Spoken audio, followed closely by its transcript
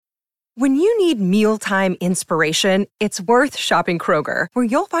When you need mealtime inspiration, it's worth shopping Kroger, where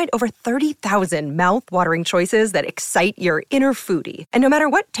you'll find over 30,000 mouth-watering choices that excite your inner foodie. And no matter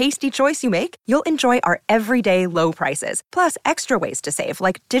what tasty choice you make, you'll enjoy our everyday low prices, plus extra ways to save,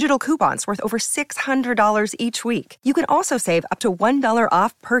 like digital coupons worth over $600 each week. You can also save up to $1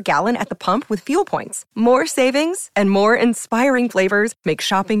 off per gallon at the pump with fuel points. More savings and more inspiring flavors make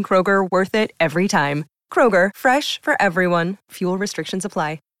shopping Kroger worth it every time. Kroger, fresh for everyone. Fuel restrictions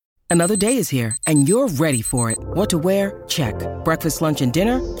apply. Another day is here, and you're ready for it. What to wear? Check. Breakfast, lunch, and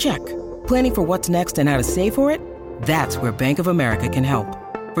dinner? Check. Planning for what's next and how to save for it? That's where Bank of America can help.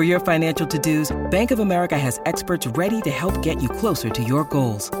 For your financial to-dos, Bank of America has experts ready to help get you closer to your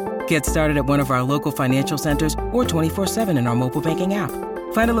goals. Get started at one of our local financial centers or 24/7 in our mobile banking app.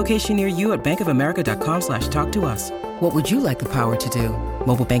 Find a location near you at bankofamerica.com/talktous. What would you like the power to do?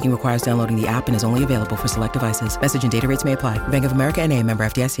 Mobile banking requires downloading the app and is only available for select devices. Message and data rates may apply. Bank of America N.A., member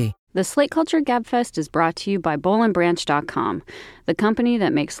FDIC. The Slate Culture Gabfest is brought to you by BollandBranch.com, the company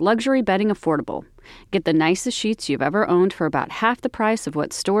that makes luxury bedding affordable. Get the nicest sheets you've ever owned for about half the price of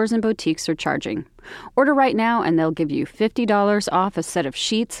what stores and boutiques are charging. Order right now and they'll give you $50 off a set of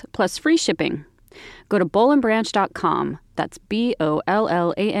sheets plus free shipping. Go to BollandBranch.com, that's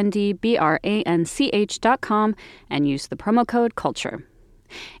BollandBranch.com, and use the promo code CULTURE.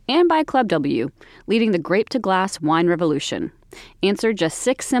 And by Club W, leading the grape-to-glass wine revolution. Answer just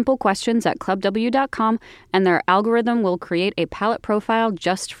 6 simple questions at clubw.com, and their algorithm will create a palate profile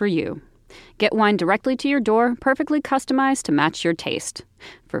just for you. Get wine directly to your door, perfectly customized to match your taste.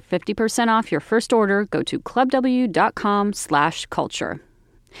 For 50% off your first order, go to clubw.com/culture.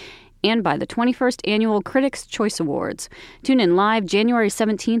 And by the 21st Annual Critics' Choice Awards. Tune in live January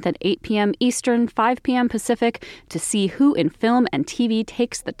 17th at 8 p.m. Eastern, 5 p.m. Pacific to see who in film and TV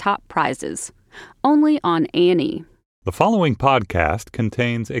takes the top prizes. Only on A&E. The following podcast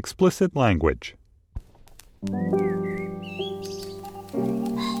contains explicit language.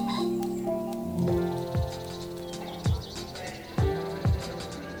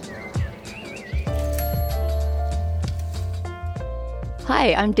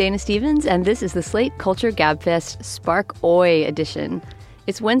 Hi, I'm Dana Stevens, and this is the Slate Culture Gabfest Spark Oi edition.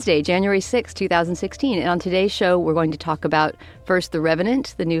 It's Wednesday, January 6, 2016, and on today's show, we're going to talk about first The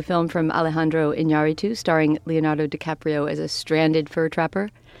Revenant, the new film from Alejandro Iñárritu, starring Leonardo DiCaprio as a stranded fur trapper.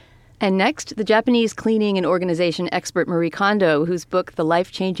 And next, the Japanese cleaning and organization expert Marie Kondo, whose book The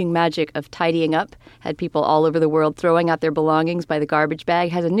Life-Changing Magic of Tidying Up had people all over the world throwing out their belongings by the garbage bag,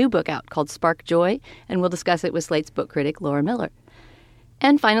 has a new book out called Spark Joy, and we'll discuss it with Slate's book critic Laura Miller.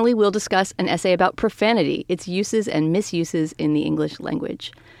 And finally, we'll discuss an essay about profanity, its uses and misuses in the English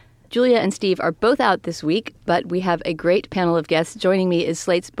language. Julia and Steve are both out this week, but we have a great panel of guests. Joining me is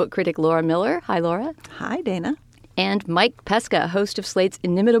Slate's book critic Laura Miller. Hi, Laura. Hi, Dana. And Mike Pesca, host of Slate's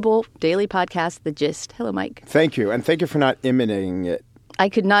inimitable daily podcast, The Gist. Hello, Mike. Thank you, and thank you for not imitating it. I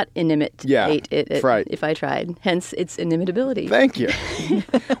could not inimicate it right. if I tried, hence its inimitability. Thank you.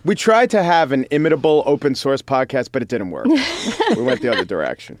 We tried to have an imitable open source podcast, but it didn't work. We went the other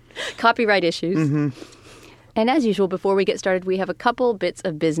direction. Copyright issues. Mm-hmm. And as usual, before we get started, we have a couple bits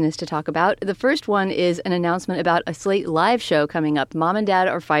of business to talk about. The first one is an announcement about a Slate live show coming up. Mom and Dad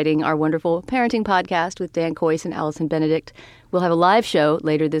Are Fighting, our wonderful parenting podcast with Dan Coyce and Allison Benedict. We'll have a live show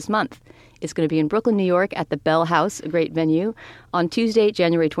later this month. It's going to be in Brooklyn, New York at the Bell House, a great venue, on Tuesday,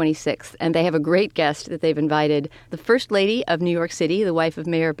 January 26th. And they have a great guest that they've invited, the First Lady of New York City, the wife of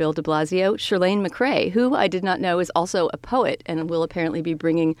Mayor Bill de Blasio, Chirlane McCray, who I did not know is also a poet and will apparently be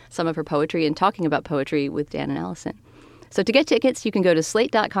bringing some of her poetry and talking about poetry with Dan and Allison. So to get tickets, you can go to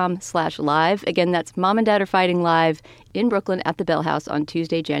slate.com/live. Again, that's Mom and Dad Are Fighting live in Brooklyn at the Bell House on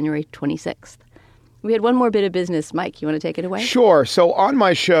Tuesday, January 26th. We had one more bit of business. Mike, you want to take it away? Sure. So on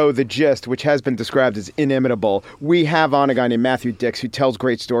my show, The Gist, which has been described as inimitable, we have on a guy named Matthew Dix who tells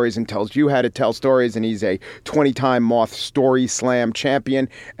great stories and tells you how to tell stories. And he's a 20-time Moth Story Slam champion.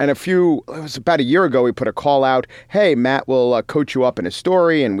 And it was about a year ago, we put a call out. Hey, Matt will coach you up in a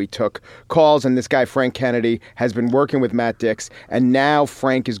story. And we took calls. And this guy, Frank Kennedy, has been working with Matt Dix. And now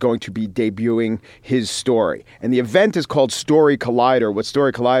Frank is going to be debuting his story. And the event is called Story Collider. What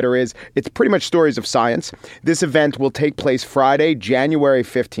Story Collider is, it's pretty much stories of science. This event will take place Friday, January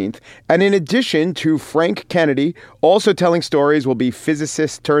 15th. And in addition to Frank Kennedy, also telling stories will be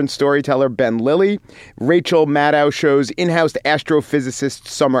physicist turned storyteller Ben Lilly, Rachel Maddow Show's in-house astrophysicist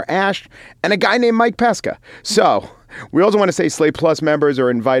Summer Ash, and a guy named Mike Pesca. So We also want to say Slate Plus members are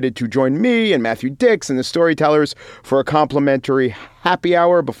invited to join me and Matthew Dix and the Storytellers for a complimentary happy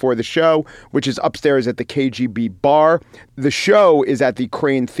hour before the show, which is upstairs at the KGB bar. The show is at the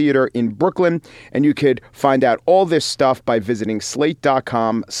Crane Theater in Brooklyn, and you could find out all this stuff by visiting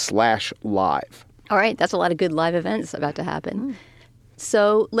slate.com/live. All right, that's a lot of good live events about to happen.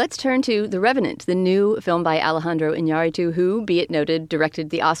 So let's turn to The Revenant, the new film by Alejandro Iñárritu, who, be it noted, directed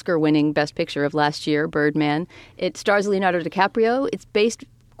the Oscar-winning Best Picture of last year, Birdman. It stars Leonardo DiCaprio. It's based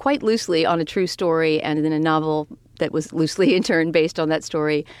quite loosely on a true story and then a novel that was loosely in turn based on that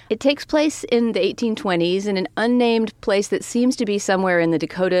story. It takes place in the 1820s in an unnamed place that seems to be somewhere in the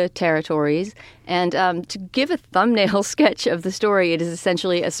Dakota Territories. And to give a thumbnail sketch of the story, it is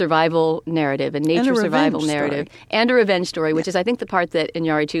essentially a survival narrative, a nature survival narrative, and a revenge story, which is, I think, the part that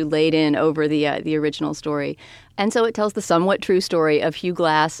Iñárritu laid in over the original story. And so it tells the somewhat true story of Hugh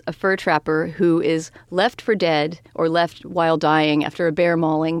Glass, a fur trapper who is left for dead or left while dying after a bear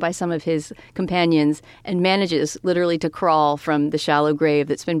mauling by some of his companions and manages literally to crawl from the shallow grave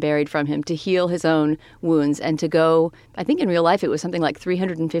that's been buried from him to heal his own wounds and to go, I think in real life it was something like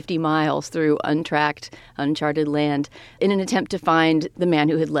 350 miles through untracked, uncharted land in an attempt to find the man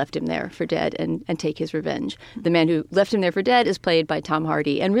who had left him there for dead and take his revenge. The man who left him there for dead is played by Tom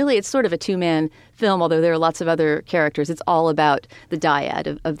Hardy. And really it's sort of a two-man film, although there are lots of other characters. It's all about the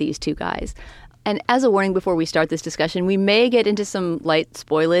dyad of these two guys. And as a warning before we start this discussion, we may get into some light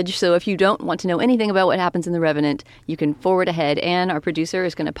spoilage. So if you don't want to know anything about what happens in The Revenant, you can forward ahead. Anne, our producer,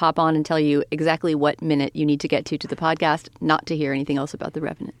 is going to pop on and tell you exactly what minute you need to get to the podcast, not to hear anything else about The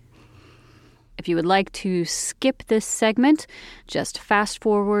Revenant. If you would like to skip this segment, just fast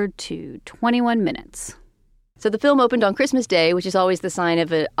forward to 21 minutes. So the film opened on Christmas Day, which is always the sign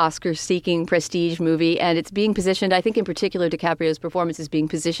of an Oscar-seeking prestige movie, and it's being positioned, I think in particular DiCaprio's performance is being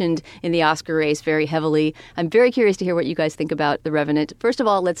positioned in the Oscar race very heavily. I'm very curious to hear what you guys think about The Revenant. First of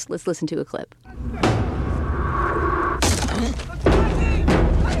all, let's listen to a clip.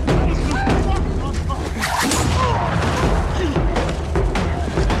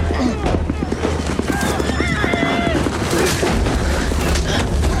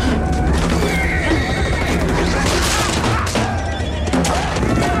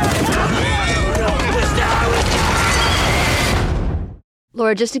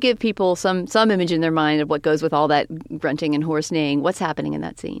 Laura, just to give people some image in their mind of what goes with all that grunting and horse neighing, what's happening in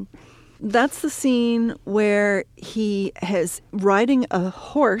that scene? That's the scene where he is riding a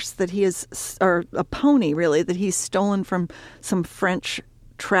horse that he is, or a pony really, that he's stolen from some French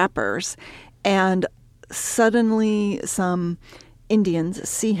trappers. And suddenly some Indians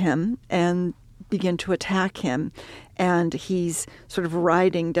see him and begin to attack him. And he's sort of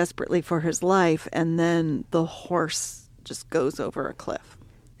riding desperately for his life. And then the horse just goes over a cliff.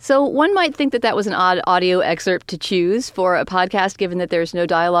 So one might think that was an odd audio excerpt to choose for a podcast, given that there's no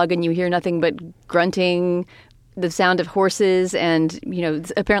dialogue and you hear nothing but grunting, the sound of horses, and,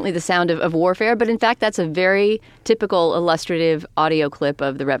 apparently the sound of warfare. But in fact, that's a very typical illustrative audio clip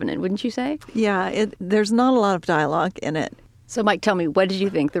of The Revenant, wouldn't you say? Yeah, there's not a lot of dialogue in it. So, Mike, tell me, what did you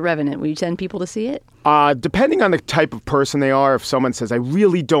think, The Revenant? Would you send people to see it? Depending on the type of person they are, if someone says, I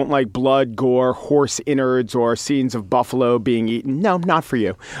really don't like blood, gore, horse innards, or scenes of buffalo being eaten, no, not for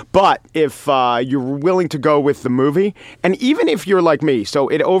you. But if you're willing to go with the movie, and even if you're like me, so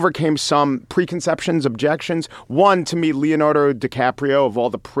it overcame some preconceptions, objections. One, to me, Leonardo DiCaprio, of all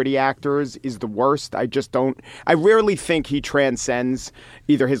the pretty actors, is the worst. I rarely think he transcends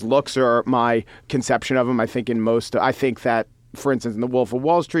either his looks or my conception of him. I think that, for instance, in The Wolf of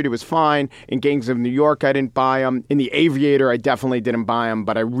Wall Street, it was fine. In Gangs of New York, I didn't buy him. In The Aviator, I definitely didn't buy him,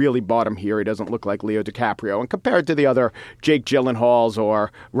 but I really bought him here. He doesn't look like Leo DiCaprio. And compared to the other Jake Gyllenhaals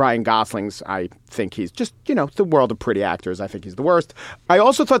or Ryan Goslings, I think he's just, the world of pretty actors. I think he's the worst. I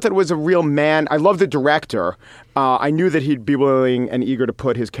also thought that it was a real man. I love the director. I knew that he'd be willing and eager to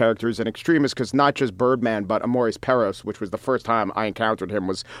put his characters in extremis because not just Birdman, but Amores Perros, which was the first time I encountered him,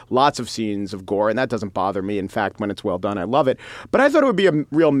 was lots of scenes of gore, and that doesn't bother me. In fact, when it's well done, I love it. But I thought it would be a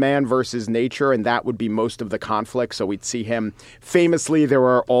real man versus nature, and that would be most of the conflict. So we'd see him famously. There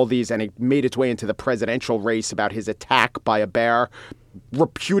were all these, and it made its way into the presidential race about his attack by a bear.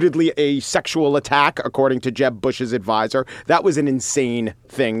 Reputedly a sexual attack, according to Jeb Bush's advisor. That was an insane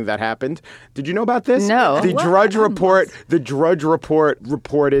thing that happened. Did you know about this? No. The Drudge Report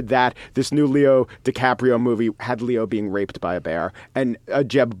reported that this new Leo DiCaprio movie had Leo being raped by a bear, and a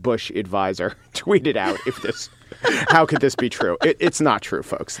Jeb Bush advisor tweeted out if this How could this be true? It's not true,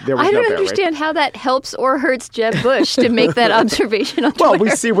 folks. There was I don't no bear understand how that helps or hurts Jeb Bush to make that observation on Twitter. Well, we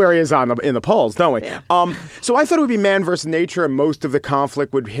see where he is in the polls, don't we? Yeah. So I thought it would be man versus nature, and most of the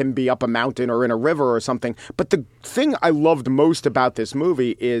conflict would him be up a mountain or in a river or something. But the thing I loved most about this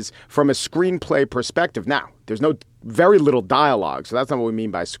movie is from a screenplay perspective. Now, there's very little dialogue, so that's not what we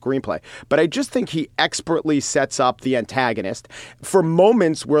mean by screenplay. But I just think he expertly sets up the antagonist. For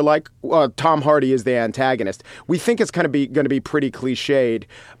moments where, like, Tom Hardy is the antagonist, we think it's going to be pretty cliched.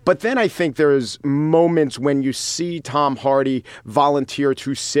 But then I think there's moments when you see Tom Hardy volunteer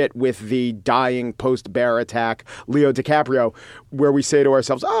to sit with the dying post-bear attack Leo DiCaprio, where we say to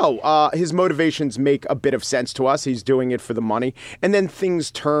ourselves, his motivations make a bit of sense to us. He's doing it for the money. And then things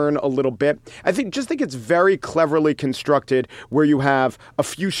turn a little bit. I think it's very cleverly constructed, where you have a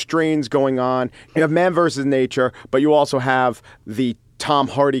few strains going on. You have man versus nature, but you also have the Tom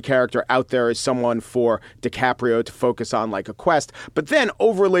Hardy character out there as someone for DiCaprio to focus on, like a quest. But then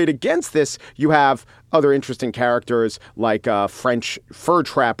overlaid against this, you have other interesting characters like French fur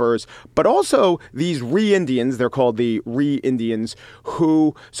trappers, but also these Re-Indians, they're called the Re-Indians,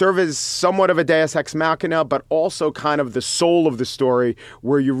 who serve as somewhat of a deus ex machina, but also kind of the soul of the story,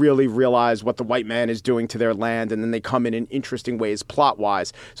 where you really realize what the white man is doing to their land, and then they come in interesting ways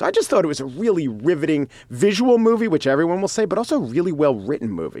plot-wise. So I just thought it was a really riveting visual movie, which everyone will say, but also a really well-written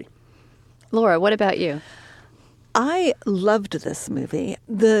movie. Laura, what about you? I loved this movie.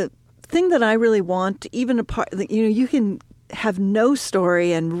 The thing that I really want, even apart, you can have no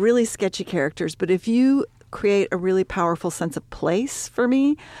story and really sketchy characters, but if you create a really powerful sense of place for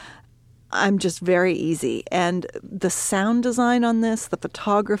me, I'm just very easy. And the sound design on this, the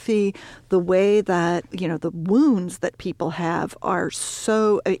photography, the way that, the wounds that people have are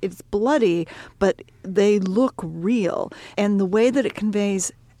it's bloody, but they look real. And the way that it conveys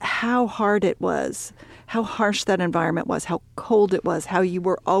how hard it was, how harsh that environment was, how cold it was, how you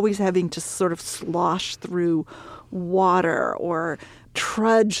were always having to sort of slosh through water or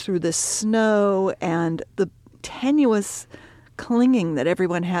trudge through the snow, and the tenuous clinging that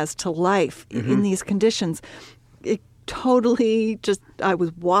everyone has to life in these conditions. It totally I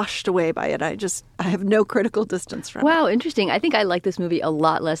was washed away by it. I have no critical distance from it. Wow, interesting. I think I like this movie a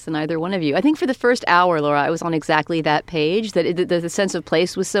lot less than either one of you. I think for the first hour, Laura, I was on exactly that page, that the sense of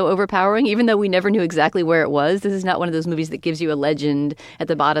place was so overpowering, even though we never knew exactly where it was. This is not one of those movies that gives you a legend at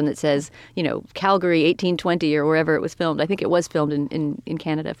the bottom that says, Calgary, 1820, or wherever it was filmed. I think it was filmed in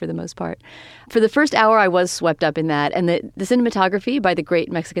Canada for the most part. For the first hour, I was swept up in that. And the cinematography by the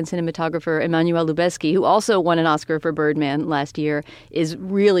great Mexican cinematographer Emmanuel Lubezki, who also won an Oscar for Birdman last year, is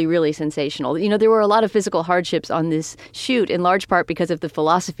really, really sensational. There were a lot of physical hardships on this shoot, in large part because of the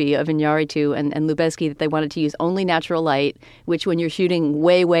philosophy of Iñárritu and Lubezki, that they wanted to use only natural light, which when you're shooting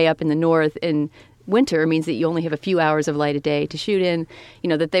way, way up in the north in winter means that you only have a few hours of light a day to shoot in,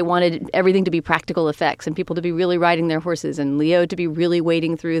 that they wanted everything to be practical effects and people to be really riding their horses and Leo to be really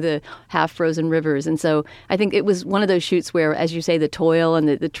wading through the half-frozen rivers. And so I think it was one of those shoots where, as you say, the toil and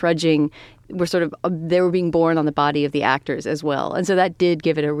the trudging were they were being born on the body of the actors as well. And so that did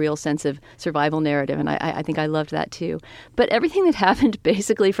give it a real sense of survival narrative. And I think I loved that too. But everything that happened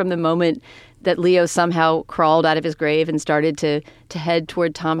basically from the moment that Leo somehow crawled out of his grave and started to head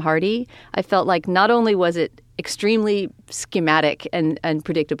toward Tom Hardy, I felt like not only was it extremely schematic and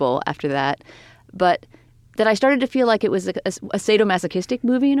predictable after that, but that I started to feel like it was a sadomasochistic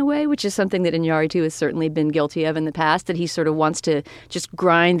movie in a way, which is something that Iñárritu has certainly been guilty of in the past, that he sort of wants to just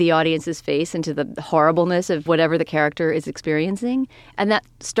grind the audience's face into the horribleness of whatever the character is experiencing. And that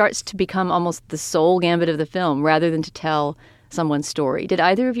starts to become almost the sole gambit of the film, rather than to tell someone's story. Did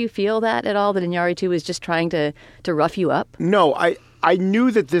either of you feel that at all, that Iñárritu was just trying to rough you up? No, I knew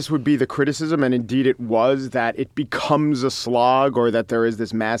that this would be the criticism, and indeed it was, that it becomes a slog, or that there is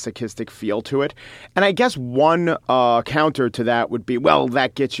this masochistic feel to it. And I guess one counter to that would be, well,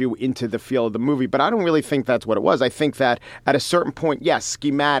 that gets you into the feel of the movie, but I don't really think that's what it was. I think that at a certain point, yes,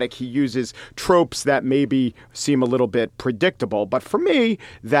 schematic, he uses tropes that maybe seem a little bit predictable, but for me,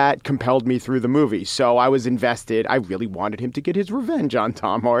 that compelled me through the movie. So I was invested. I really wanted him to get his revenge on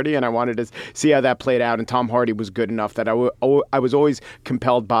Tom Hardy, and I wanted to see how that played out, and Tom Hardy was good enough that I was always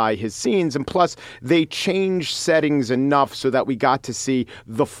compelled by his scenes. And plus, they changed settings enough so that we got to see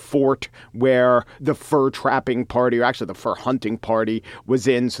the fort where the fur trapping party, or actually the fur hunting party, was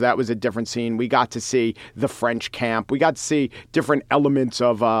in. So that was a different scene. We got to see the French camp. We got to see different elements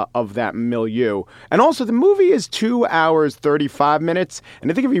of that milieu. And also, the movie is 2 hours, 35 minutes. And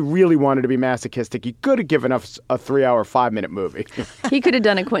I think if he really wanted to be masochistic, he could have given us a 3-hour, 5-minute movie. He could have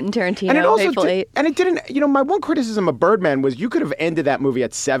done a Quentin Tarantino, Hateful Eight. And it didn't, my one criticism of Birdman was you could have ended that movie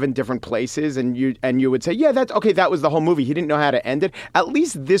at 7 different places, and you would say, yeah, that was the whole movie. He didn't know how to end it. At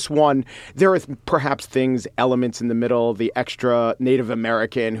least this one, there are perhaps elements in the middle, the extra Native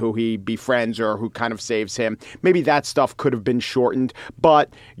American who he befriends or who kind of saves him. Maybe that stuff could have been shortened,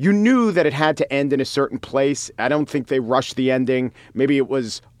 but you knew that it had to end in a certain place. I don't think they rushed the ending. Maybe it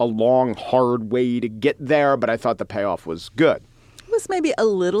was a long, hard way to get there, but I thought the payoff was good. It was maybe a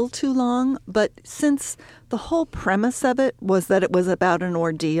little too long, but since the whole premise of it was that it was about an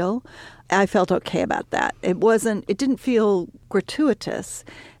ordeal, I felt okay about that. It didn't feel gratuitous.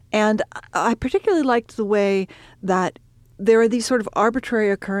 And I particularly liked the way that there are these sort of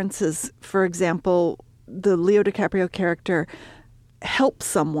arbitrary occurrences. For example, the Leo DiCaprio character helps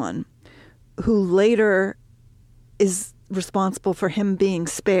someone who later is responsible for him being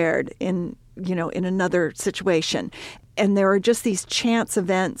spared in another situation. And there are just these chance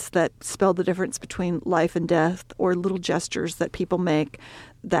events that spell the difference between life and death, or little gestures that people make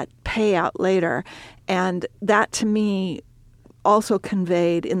that pay out later. And that, to me, also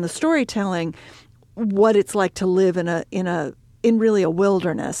conveyed in the storytelling what it's like to live in really a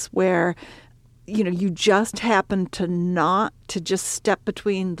wilderness where, you just happen to just step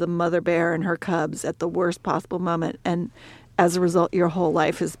between the mother bear and her cubs at the worst possible moment. And as a result, your whole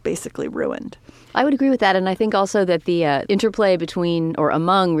life is basically ruined. I would agree with that. And I think also that the interplay between, or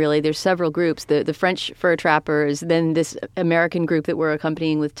among, really, there's several groups, the French fur trappers, then this American group that we're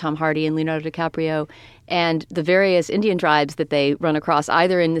accompanying with Tom Hardy and Leonardo DiCaprio, and the various Indian tribes that they run across,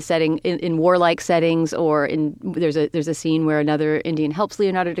 either in the setting, in warlike settings, or there's a scene where another Indian helps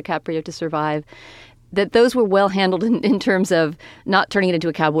Leonardo DiCaprio to survive. That those were well handled in terms of not turning it into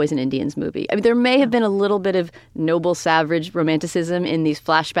a Cowboys and Indians movie. I mean, there may have been a little bit of noble savage romanticism in these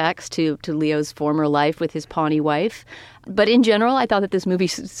flashbacks to Leo's former life with his Pawnee wife. But in general, I thought that this movie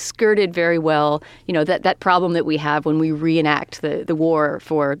skirted very well, that problem that we have when we reenact the war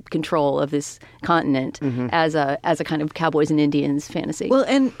for control of this continent as a kind of Cowboys and Indians fantasy. Well,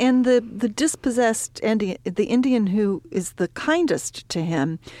 and the dispossessed Indian, the Indian who is the kindest to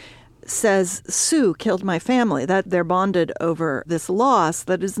him, says, Sioux killed my family, that they're bonded over this loss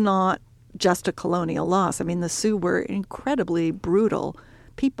that is not just a colonial loss. I mean, the Sioux were incredibly brutal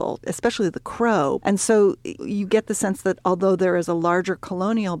people, especially the Crow. And so you get the sense that although there is a larger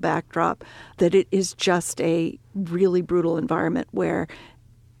colonial backdrop, that it is just a really brutal environment where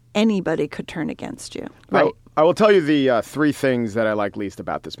anybody could turn against you. Right. I will tell you the 3 things that I like least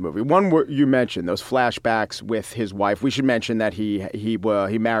about this movie. One, you mentioned those flashbacks with his wife. We should mention that he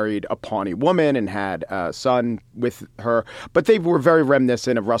married a Pawnee woman and had a son with her, but they were very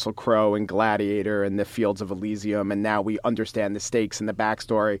reminiscent of Russell Crowe and Gladiator and the Fields of Elysium. And now we understand the stakes and the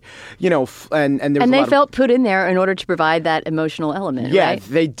backstory, and they felt put in there in order to provide that emotional element. Yeah, right?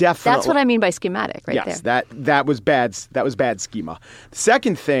 They definitely. That's what I mean by schematic, right? Yes, there. that was bad. That was bad schema. The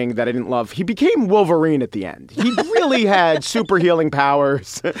second thing that I didn't love, he became Wolverine at the end. He really had super healing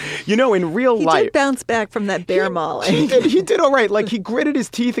powers. In real life. He did bounce back from that bear mauling. He did all right. Like, he gritted his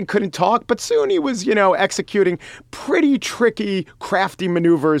teeth and couldn't talk, but soon he was, executing pretty tricky, crafty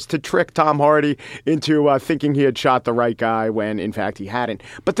maneuvers to trick Tom Hardy into thinking he had shot the right guy when, in fact, he hadn't.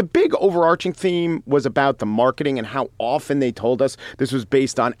 But the big overarching theme was about the marketing and how often they told us this was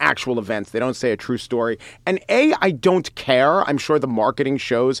based on actual events. They don't say a true story. And I don't care. I'm sure the marketing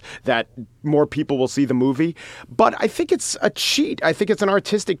shows that more people will see the movie. But I think it's a cheat. I think it's an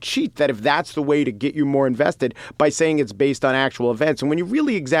artistic cheat that if that's the way to get you more invested by saying it's based on actual events. And when you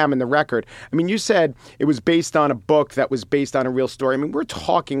really examine the record, I mean, you said it was based on a book that was based on a real story. I mean, we're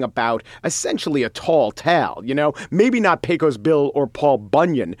talking about essentially a tall tale, maybe not Pecos Bill or Paul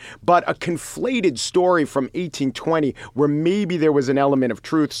Bunyan, but a conflated story from 1820 where maybe there was an element of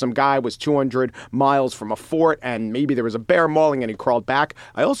truth. Some guy was 200 miles from a fort and maybe there was a bear mauling and he crawled back.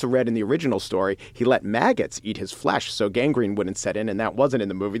 I also read in the original story, he let maggots eat his flesh so gangrene wouldn't set in, and that wasn't in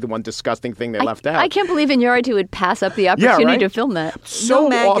the movie, the one disgusting thing they left out. I can't believe Inarritu would pass up the opportunity to film that. So no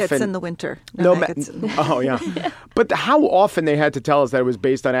maggots in the winter. No maggots. Oh, yeah. But how often they had to tell us that it was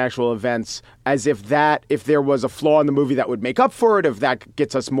based on actual events, as if there was a flaw in the movie that would make up for it, if that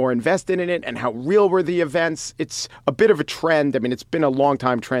gets us more invested in it, and how real were the events. It's a bit of a trend. I mean, it's been a long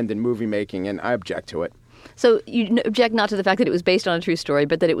time trend in movie making, and I object to it. So you object not to the fact that it was based on a true story,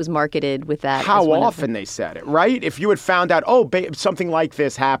 but that it was marketed with that. How often they said it, right? If you had found out, something like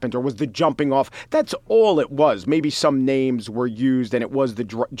this happened, or was the jumping off, that's all it was. Maybe some names were used and it was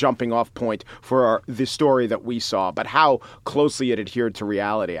the jumping off point for the story that we saw. But how closely it adhered to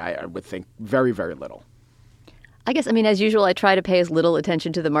reality, I would think very, very little. I guess, as usual, I try to pay as little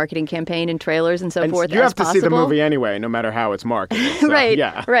attention to the marketing campaign and trailers and so forth as possible. You have to see the movie anyway, no matter how it's marketed. So, right,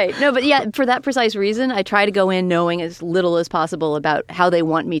 yeah. right. No, but yeah, for that precise reason, I try to go in knowing as little as possible about how they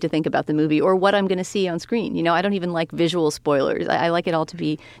want me to think about the movie or what I'm going to see on screen. I don't even like visual spoilers. I like it all to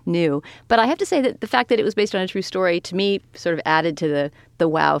be new. But I have to say that the fact that it was based on a true story, to me, sort of added to the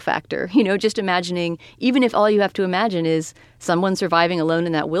wow factor. Just imagining, even if all you have to imagine is someone surviving alone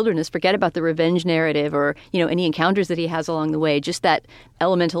in that wilderness, forget about the revenge narrative or, any encounters that he has along the way. Just that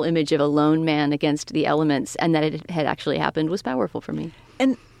elemental image of a lone man against the elements and that it had actually happened was powerful for me.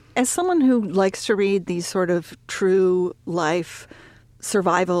 And as someone who likes to read these sort of true life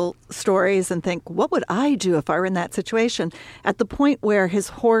survival stories and think, what would I do if I were in that situation? At the point where his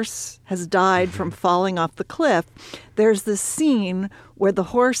horse has died from falling off the cliff, there's this scene where the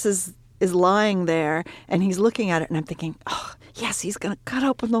horse is lying there and he's looking at it, and I'm thinking, oh, yes, he's going to cut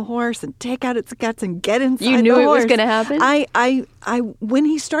open the horse and take out its guts and get inside the horse. You knew it was going to happen? I when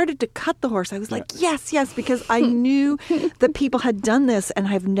he started to cut the horse, I was like, yes, because I knew that people had done this, and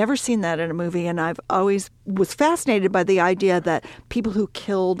I've never seen that in a movie, and I've always was fascinated by the idea that people who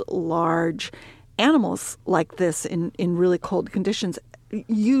killed large animals like this in really cold conditions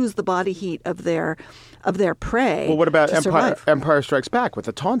use the body heat of their prey. Well, what about to survive. Empire Strikes Back with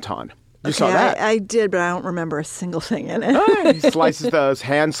the Tauntaun? You saw that. I did, but I don't remember a single thing in it. He slices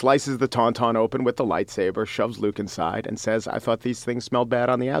the Tauntaun open with the lightsaber, shoves Luke inside, and says, "I thought these things smelled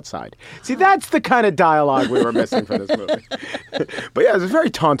bad on the outside." See, that's the kind of dialogue we were missing for this movie. But yeah, it was very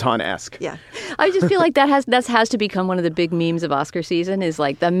Tauntaun-esque. Yeah. I just feel like that has to become one of the big memes of Oscar season is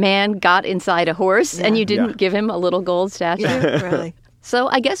like the man got inside a horse and you didn't give him a little gold statue. Yeah, really. So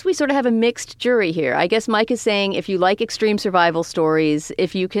I guess we sort of have a mixed jury here. I guess Mike is saying if you like extreme survival stories,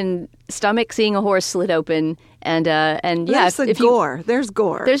 if you can stomach seeing a horse slit open, and there's gore. There's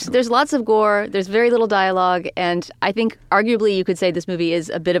gore. There's lots of gore. There's very little dialogue, and I think arguably you could say this movie is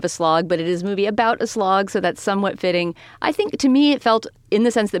a bit of a slog, but it is a movie about a slog, so that's somewhat fitting. I think to me it felt, in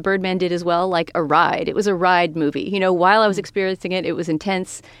the sense that Birdman did as well, like a ride. It was a ride movie. While I was experiencing it, it was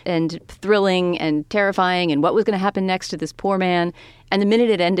intense and thrilling and terrifying, and what was going to happen next to this poor man. And the minute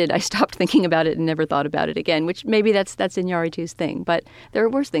it ended, I stopped thinking about it and never thought about it again, which maybe that's Iñárritu's thing. But there are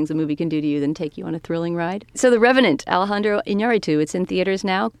worse things a movie can do to you than take you on a thrilling ride. So The Revenant, Alejandro Iñárritu, it's in theaters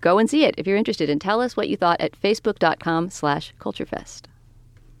now. Go and see it if you're interested, and tell us what you thought at facebook.com/culturefest.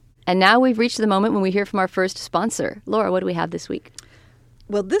 And now we've reached the moment when we hear from our first sponsor. Laura, what do we have this week?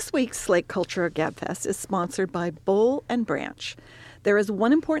 Well, this week's Slate Culture Gabfest is sponsored by Boll and Branch. There is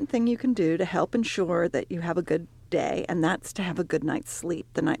one important thing you can do to help ensure that you have a good day, and that's to have a good night's sleep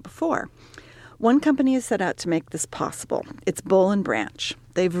the night before. One company has set out to make this possible. It's Boll and Branch.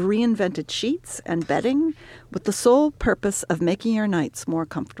 They've reinvented sheets and bedding with the sole purpose of making your nights more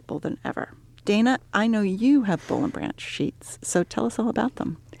comfortable than ever. Dana, I know you have Boll and Branch sheets, so tell us all about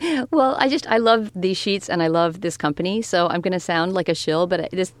them. Well, I love these sheets and I love this company, so I'm going to sound like a shill, but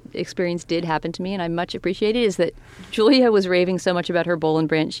this experience did happen to me and I much appreciate it, is that Julia was raving so much about her Boll and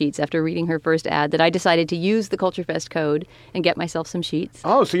Branch sheets after reading her first ad that I decided to use the CultureFest code and get myself some sheets.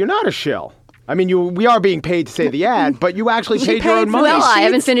 Oh, so you're not a shill. I mean, we are being paid to say the ad, but you actually paid your own money. Well, I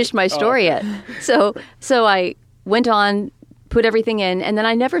haven't finished my story yet. So I went on, put everything in, and then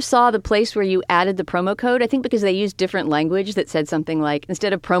I never saw the place where you added the promo code. I think because they used different language that said something like,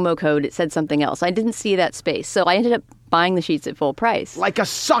 instead of promo code, it said something else. I didn't see that space. So I ended up buying the sheets at full price. Like a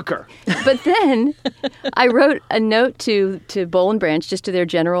sucker. But then I wrote a note to Boll and Branch, just to their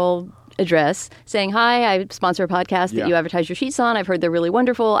general address, saying, hi, I sponsor a podcast that you advertise your sheets on. I've heard they're really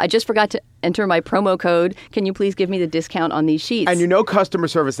wonderful. I just forgot to enter my promo code. Can you please give me the discount on these sheets? And customer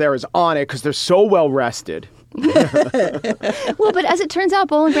service there is on it because they're so well rested. Well, but as it turns out,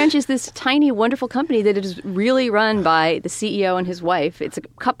 Boll and Branch is this tiny, wonderful company that is really run by the CEO and his wife. It's a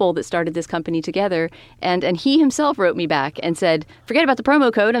couple that started this company together, and he himself wrote me back and said, forget about the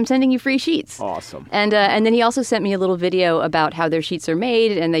promo code, I'm sending you free sheets. Awesome. And then he also sent me a little video about how their sheets are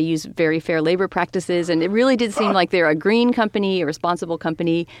made, and they use very fair labor practices, and it really did seem like they're a green company, a responsible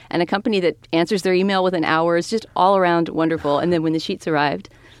company, and a company that answers their email within hours, just all around wonderful. And then when the sheets arrived,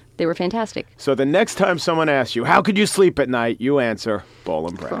 they were fantastic. So the next time someone asks you, how could you sleep at night? You answer, Boll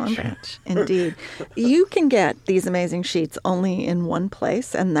and Branch. Boll and Branch. Indeed. You can get these amazing sheets only in one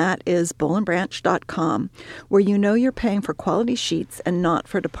place, and that is bollandbranch.com, where you know you're paying for quality sheets and not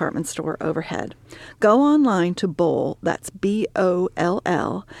for department store overhead. Go online to Boll, that's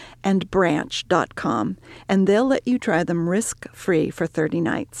B-O-L-L, and branch.com, and they'll let you try them risk-free for 30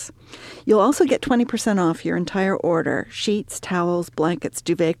 nights. You'll also get 20% off your entire order, sheets, towels, blankets,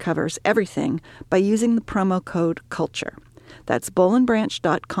 duvet covers, everything, by using the promo code CULTURE. That's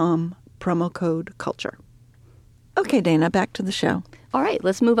bollandbranch.com, promo code CULTURE. Okay, Dana, back to the show. All right,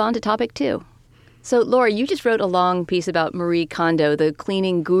 let's move on to topic 2. So, Laura, you just wrote a long piece about Marie Kondo, the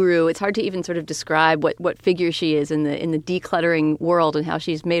cleaning guru. It's hard to even sort of describe what figure she is in the decluttering world and how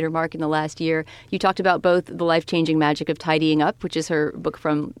she's made her mark in the last year. You talked about both The Life-Changing Magic of Tidying Up, which is her book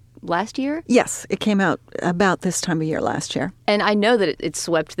from last year? Yes, it came out about this time of year last year. And I know that it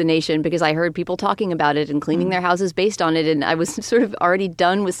swept the nation because I heard people talking about it and cleaning their houses based on it. And I was sort of already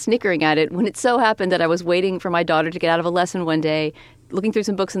done with snickering at it when it so happened that I was waiting for my daughter to get out of a lesson one day, looking through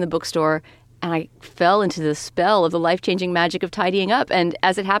some books in the bookstore, and I fell into the spell of The Life-Changing Magic of Tidying Up. And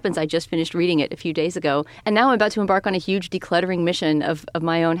as it happens, I just finished reading it a few days ago. And now I'm about to embark on a huge decluttering mission of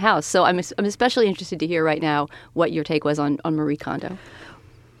my own house. So I'm especially interested to hear right now what your take was on Marie Kondo.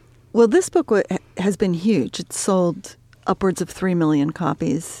 Well, this book has been huge. It's sold upwards of 3 million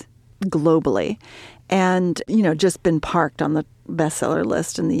copies globally and, just been parked on the bestseller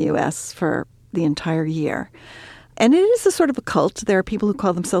list in the U.S. for the entire year. And it is a sort of a cult. There are people who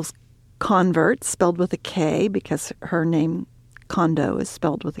call themselves converts, spelled with a K, because her name Kondo is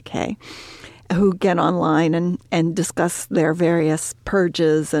spelled with a K, who get online and discuss their various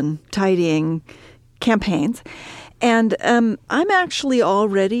purges and tidying campaigns. And I'm actually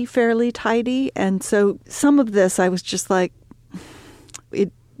already fairly tidy. And so some of this, I was just like,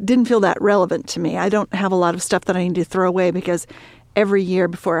 it didn't feel that relevant to me. I don't have a lot of stuff that I need to throw away because every year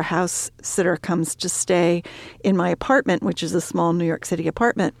before a house sitter comes to stay in my apartment, which is a small New York City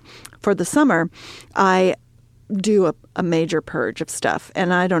apartment, for the summer, I do a major purge of stuff.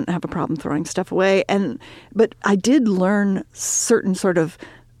 And I don't have a problem throwing stuff away. But I did learn certain sort of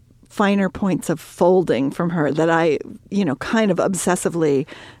finer points of folding from her that I, kind of obsessively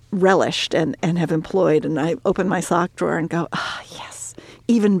relished and have employed. And I open my sock drawer and go, yes,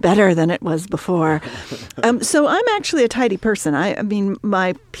 even better than it was before. So I'm actually a tidy person. I mean,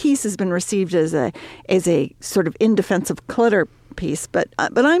 my piece has been received as a sort of indefensive clutter piece, but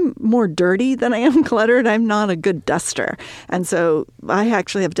I'm more dirty than I am cluttered. I'm not a good duster. And so I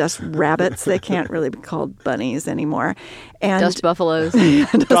actually have dust rabbits. They can't really be called bunnies anymore. And dust buffaloes.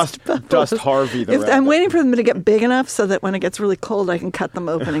 Dust Harvey the rabbit. I'm waiting for them to get big enough so that when it gets really cold, I can cut them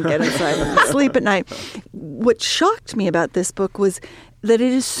open and get inside and sleep at night. What shocked me about this book was that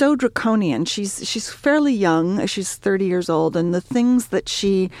it is so draconian. She's fairly young. She's 30 years old. And the things that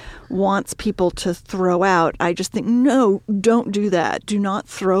she wants people to throw out, I just think, no, don't do that. Do not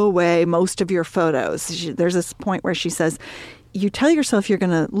throw away most of your photos. There's this point where she says, you tell yourself you're going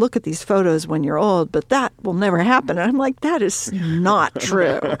to look at these photos when you're old, but that will never happen. And I'm like, that is not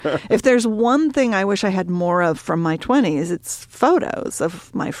true. If there's one thing I wish I had more of from my 20s, it's photos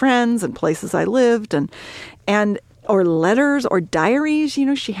of my friends and places I lived and or letters or diaries. She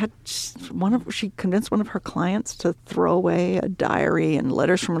convinced one of her clients to throw away a diary and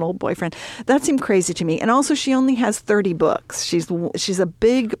letters from an old boyfriend. That seemed crazy to me. And also, she only has 30 books. She's a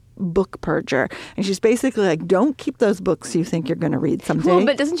big book purger, and she's basically like, don't keep those books you think you're going to read someday. Well,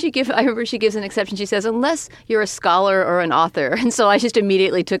 but doesn't she I remember she gives an exception. She says, unless you're a scholar or an author. And so I just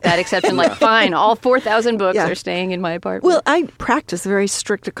immediately took that exception, like, fine, all 4,000 books are staying in my apartment. Well, I practice a very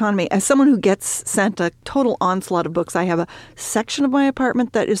strict economy. As someone who gets sent a total onslaught of books, I have a section of my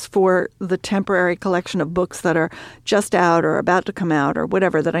apartment that is for the temporary collection of books that are just out or about to come out or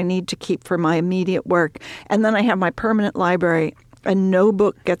whatever that I need to keep for my immediate work. And then I have my permanent library. And no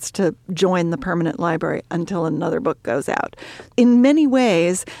book gets to join the permanent library until another book goes out. In many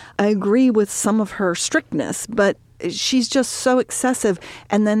ways, I agree with some of her strictness, but she's just so excessive.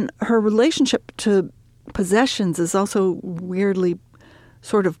 And then her relationship to possessions is also weirdly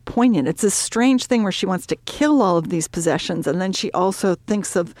sort of poignant. It's a strange thing where she wants to kill all of these possessions, and then she also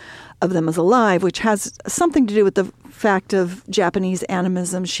thinks of them as alive, which has something to do with the fact of Japanese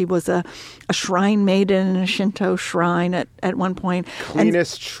animism. She was a shrine maiden in a Shinto shrine at one point.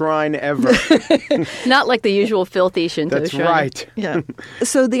 Cleanest shrine ever. Not like the usual filthy Shinto That's shrine. Right. Yeah.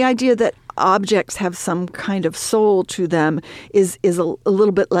 So the idea that objects have some kind of soul to them is a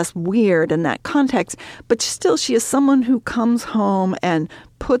little bit less weird in that context. But still, she is someone who comes home and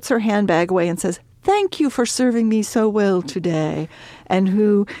puts her handbag away and says, thank you for serving me so well today. And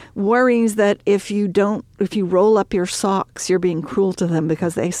who worries that if you roll up your socks, you're being cruel to them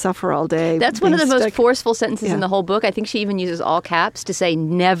because they suffer all day. That's one of the most forceful sentences in the whole book. I think she even uses all caps to say,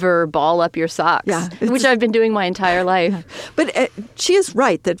 never ball up your socks, which I've been doing my entire life. But she is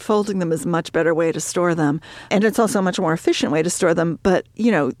right that folding them is a much better way to store them. And it's also a much more efficient way to store them. But,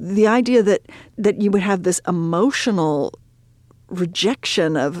 the idea that you would have this emotional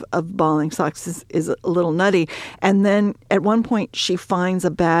rejection of balling socks is a little nutty. And then at one point she finds a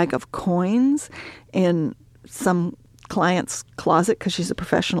bag of coins in some client's closet because she's a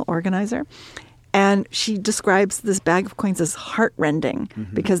professional organizer. And she describes this bag of coins as heartrending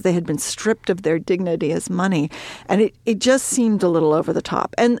because they had been stripped of their dignity as money. And it just seemed a little over the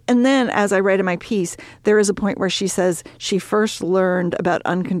top. And then, as I write in my piece, there is a point where she says she first learned about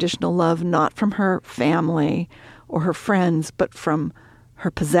unconditional love not from her family or her friends, but from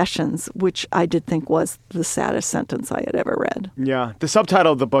her possessions, which I did think was the saddest sentence I had ever read. Yeah. The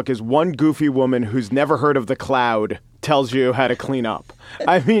subtitle of the book is One Goofy Woman Who's Never Heard of the Cloud Tells You How to Clean Up.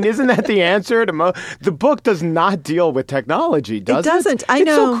 I mean, isn't that the answer to the book does not deal with technology, does it? It doesn't. I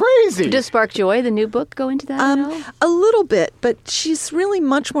know. It's so crazy. Does Spark Joy, the new book, go into that at all? A little bit, but she's really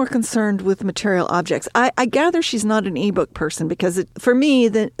much more concerned with material objects. I gather she's not an ebook person because for me,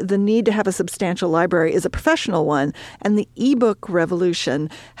 the need to have a substantial library is a professional one, and the ebook revolution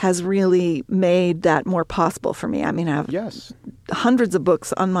has really made that more possible for me. I mean, I have hundreds of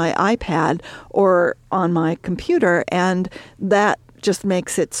books on my iPad or on my computer, and that just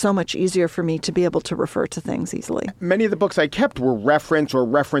makes it so much easier for me to be able to refer to things easily. Many of the books I kept were reference or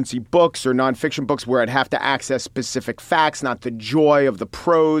referencey books or nonfiction books where I'd have to access specific facts, not the joy of the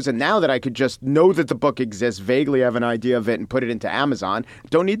prose. And now that I could just know that the book exists, vaguely have an idea of it and put it into Amazon,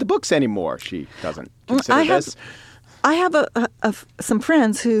 don't need the books anymore. She doesn't consider this. I have some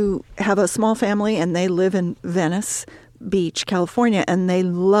friends who have a small family and they live in Venice Beach, California, and they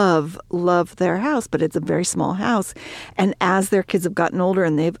love their house, but it's a very small house. And as their kids have gotten older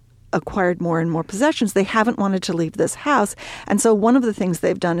and they've acquired more and more possessions, they haven't wanted to leave this house. And so one of the things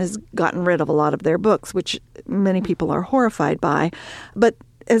they've done is gotten rid of a lot of their books, which many people are horrified by. But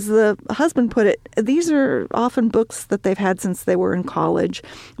as the husband put it, these are often books that they've had since they were in college.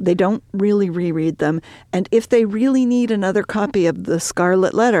 They don't really reread them. And if they really need another copy of The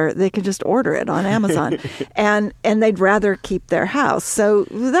Scarlet Letter, they can just order it on Amazon. and they'd rather keep their house. So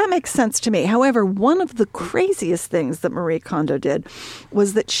that makes sense to me. However, one of the craziest things that Marie Kondo did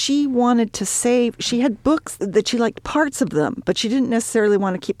was that she wanted to save, she had books that she liked parts of them, but she didn't necessarily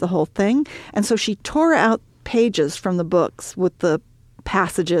want to keep the whole thing. And so she tore out pages from the books with the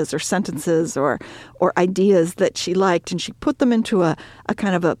passages or sentences or ideas that she liked, and she put them into a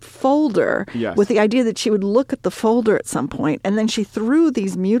kind of a folder with the idea that she would look at the folder at some point, and then she threw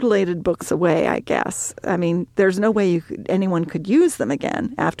these mutilated books away, I guess. I mean, there's no way anyone could use them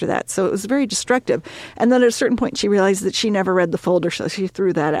again after that, so it was very destructive. And then at a certain point she realized that she never read the folder, so she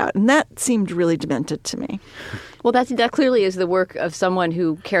threw that out, and that seemed really demented to me. Well, that clearly is the work of someone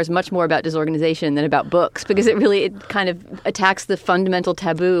who cares much more about disorganization than about books, because it kind of attacks the fundamental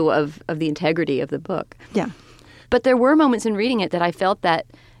taboo of the integrity of the book. Yeah. But there were moments in reading it that I felt that,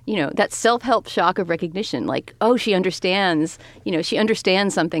 that self-help shock of recognition, like, oh, she understands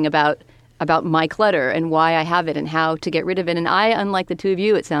something about my clutter and why I have it and how to get rid of it. And I, unlike the two of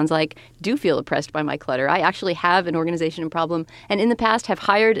you, it sounds like, do feel oppressed by my clutter. I actually have an organization problem, and in the past have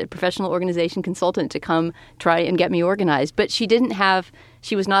hired a professional organization consultant to come try and get me organized. But she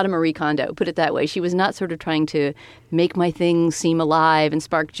was not a Marie Kondo, put it that way. She was not sort of trying to make my things seem alive and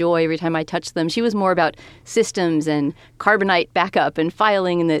spark joy every time I touched them. She was more about systems and Carbonite backup and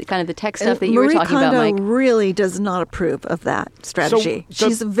filing and the kind of the tech stuff that you were talking about, Mike. Marie Kondo really does not approve of that strategy. So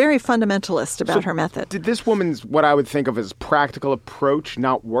she's very fundamentalist about her method. Did this woman's, what I would think of as practical approach,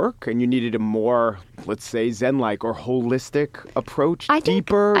 not work? And you needed a more, let's say, Zen-like or holistic approach? I think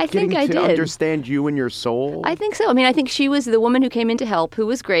I did. Understand you and your soul? I think so. I mean, I think she was the woman who came in to help, who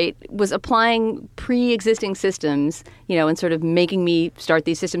was great, was applying pre-existing systems, and sort of making me start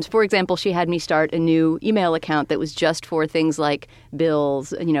these systems. For example, she had me start a new email account that was just for things like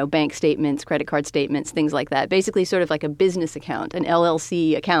bills, bank statements, credit card statements, things like that. Basically sort of like a business account, an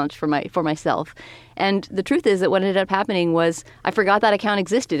LLC account for myself. And the truth is that what ended up happening was I forgot that account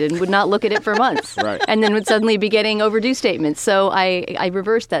existed and would not look at it for months. Right. And then would suddenly be getting overdue statements. So I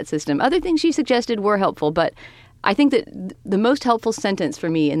reversed that system. Other things she suggested were helpful, but I think that the most helpful sentence for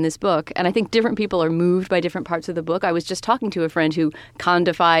me in this book, and I think different people are moved by different parts of the book. I was just talking to a friend who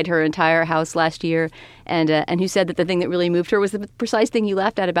Kondified her entire house last year, and who said that the thing that really moved her was the precise thing you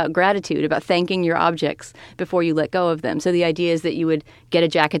laughed at about gratitude, about thanking your objects before you let go of them. So the idea is that you would get a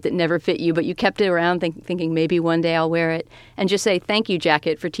jacket that never fit you, but you kept it around thinking maybe one day I'll wear it, and just say, thank you,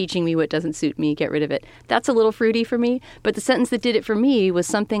 jacket, for teaching me what doesn't suit me, get rid of it. That's a little fruity for me, but the sentence that did it for me was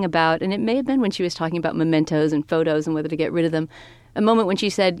something about, and it may have been when she was talking about mementos and photos and whether to get rid of them, a moment when she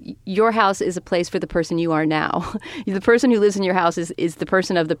said, your house is a place for the person you are now. The person who lives in your house is the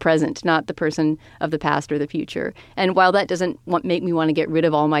person of the present, not the person of the past or the future. And while that doesn't make me want to get rid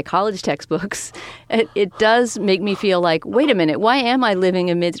of all my college textbooks, it does make me feel like, wait a minute, why am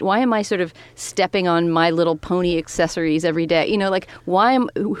I sort of stepping on my little pony accessories every day?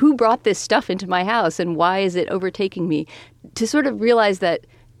 Who brought this stuff into my house and why is it overtaking me? To sort of realize that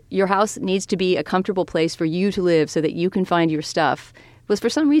your house needs to be a comfortable place for you to live so that you can find your stuff, was for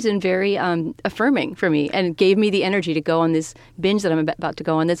some reason very affirming for me and gave me the energy to go on this binge that I'm about to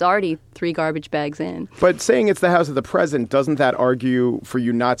go on that's already 3 garbage bags in. But saying it's the house of the present, doesn't that argue for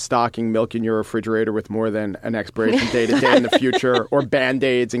you not stocking milk in your refrigerator with more than an expiration date a day in the future, or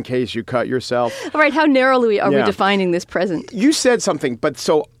Band-Aids in case you cut yourself? All right, how narrowly are we defining this present? You said something, but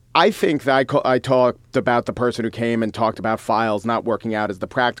so I think that I talked about the person who came and talked about files not working out as the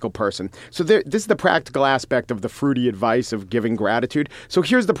practical person. So this is the practical aspect of the fruity advice of giving gratitude. So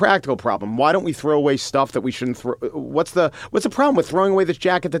here's the practical problem. Why don't we throw away stuff that we shouldn't throw? What's the problem with throwing away this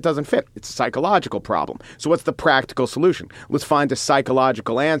jacket that doesn't fit? It's a psychological problem. So what's the practical solution? Let's find a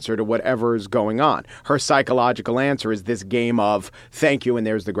psychological answer to whatever is going on. Her psychological answer is this game of thank you and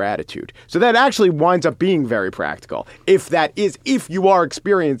there's the gratitude. So that actually winds up being very practical. If you are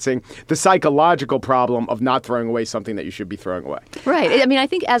experiencing the psychological problem of not throwing away something that you should be throwing away. Right. I mean, I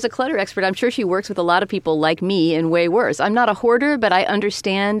think as a clutter expert, I'm sure she works with a lot of people like me and way worse. I'm not a hoarder, but I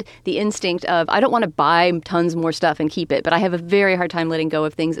understand the instinct of I don't want to buy tons more stuff and keep it, but I have a very hard time letting go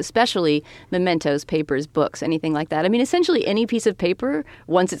of things, especially mementos, papers, books, anything like that. I mean, essentially any piece of paper,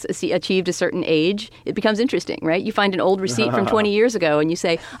 once it's achieved a certain age, it becomes interesting, right? You find an old receipt from 20 years ago and you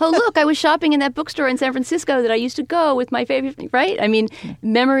say, oh, look, I was shopping in that bookstore in San Francisco that I used to go with my favorite, right? I mean,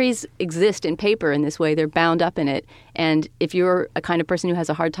 memories exist in paper in this way. They're bound up in it. And if you're a kind of person who has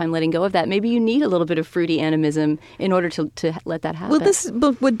a hard time letting go of that, maybe you need a little bit of fruity animism in order to let that happen. Well, this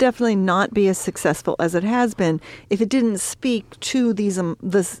book would definitely not be as successful as it has been if it didn't speak to these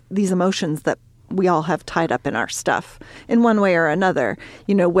emotions that we all have tied up in our stuff in one way or another.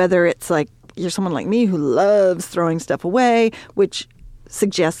 You know, whether it's like you're someone like me who loves throwing stuff away, which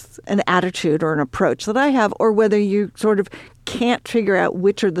suggests an attitude or an approach that I have, or whether you sort of can't figure out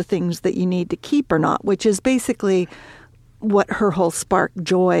which are the things that you need to keep or not, which is basically what her whole spark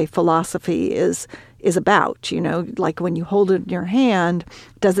joy philosophy is about. You know, like when you hold it in your hand,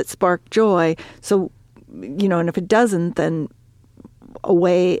 does it spark joy? So, you know, and if it doesn't, then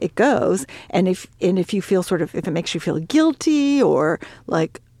away it goes. And if you feel if it makes you feel guilty or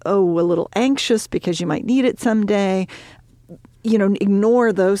like, oh, a little anxious because you might need it someday, you know,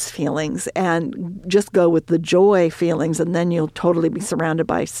 ignore those feelings and just go with the joy feelings, and then you'll totally be surrounded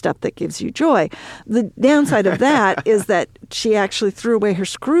by stuff that gives you joy. The downside of that is that she actually threw away her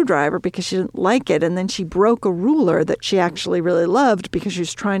screwdriver because she didn't like it, and then she broke a ruler that she actually really loved because she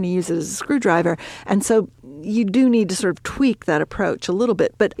was trying to use it as a screwdriver. And so you do need to sort of tweak that approach a little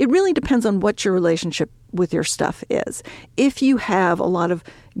bit, but it really depends on what your relationship with your stuff is. If you have a lot of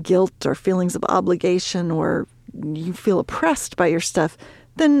guilt or feelings of obligation, or you feel oppressed by your stuff,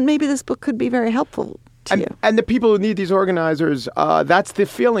 then maybe this book could be very helpful to you. And the people who need these organizers, that's the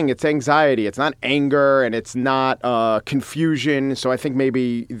feeling. It's anxiety. It's not anger, and it's not confusion. So I think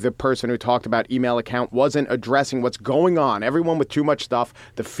maybe the person who talked about email account wasn't addressing what's going on. Everyone with too much stuff,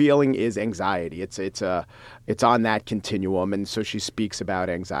 the feeling is anxiety. It's on that continuum, and so she speaks about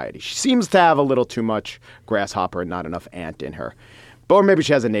anxiety. She seems to have a little too much grasshopper and not enough ant in her. Or maybe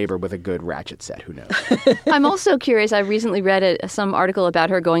she has a neighbor with a good ratchet set. Who knows? I'm also curious. I recently read some article about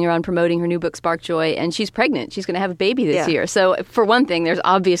her going around promoting her new book, Spark Joy, and she's pregnant. She's going to have a baby this year. So for one thing, there's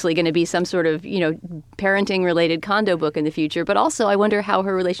obviously going to be some sort of, parenting-related condo book in the future. But also, I wonder how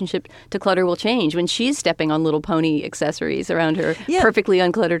her relationship to clutter will change when she's stepping on little pony accessories around her perfectly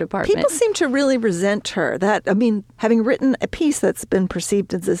uncluttered apartment. People seem to really resent her. Having written a piece that's been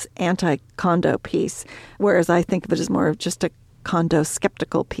perceived as this anti-condo piece, whereas I think of it as more of just a condo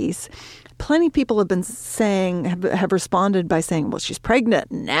skeptical piece. Plenty of people have responded by saying, well, she's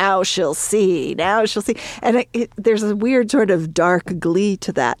pregnant. Now she'll see. And there's a weird sort of dark glee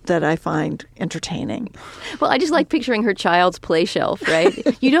to that I find entertaining. Well, I just like picturing her child's play shelf,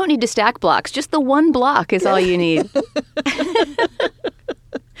 right? You don't need to stack blocks. Just the one block is all you need.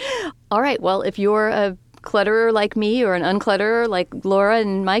 All right. Well, if you're a clutterer like me, or an unclutterer like Laura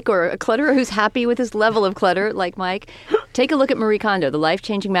and Mike, or a clutterer who's happy with his level of clutter like Mike, take a look at Marie Kondo, The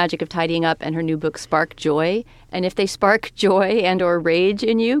Life-Changing Magic of Tidying Up, and her new book, Spark Joy. And if they spark joy and or rage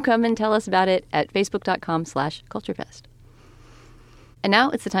in you, come and tell us about it at facebook.com/culturefest. And now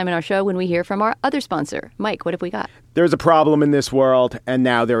it's the time in our show when we hear from our other sponsor. Mike, what have we got? There's a problem in this world, and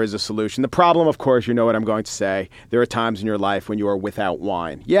now there is a solution. The problem, of course, you know what I'm going to say. There are times in your life when you are without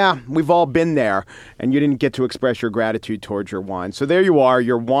wine. Yeah, we've all been there, and you didn't get to express your gratitude towards your wine. So there you are,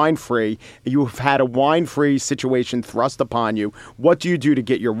 you're wine-free. You've had a wine-free situation thrust upon you. What do you do to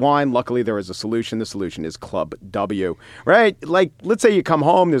get your wine? Luckily, there is a solution. The solution is Club W, right? Like, let's say you come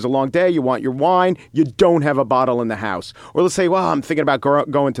home, there's a long day, you want your wine, you don't have a bottle in the house. Or let's say, well, I'm thinking about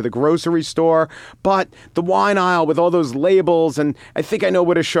going to the grocery store, but the wine aisle with all those labels, and I think I know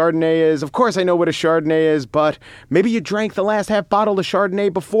what a Chardonnay is. Of course I know what a Chardonnay is, but maybe you drank the last half bottle of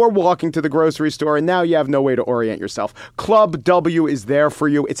Chardonnay before walking to the grocery store, and now you have no way to orient yourself. Club W is there for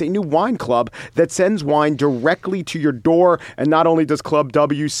you. It's a new wine club that sends wine directly to your door, and not only does Club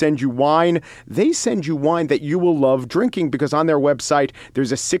W send you wine, they send you wine that you will love drinking, because on their website,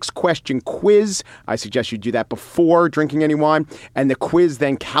 there's a 6-question quiz. I suggest you do that before drinking any wine, and the quiz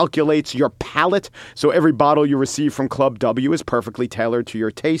then calculates your palate, so every bottle you receive from Club W is perfectly tailored to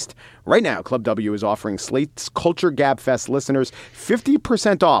your taste. Right now, Club W is offering Slate's Culture Gabfest listeners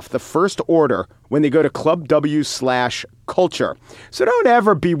 50% off the first order when they go to clubw/culture. So don't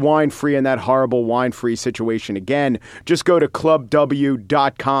ever be wine-free in that horrible wine-free situation again. Just go to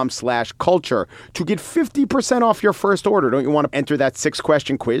clubw.com/culture to get 50% off your first order. Don't you want to enter that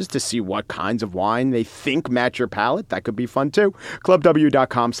 6-question quiz to see what kinds of wine they think match your palate? That could be fun too.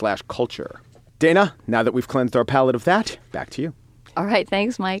 clubw.com/culture. Dana, now that we've cleansed our palate of that, back to you. All right.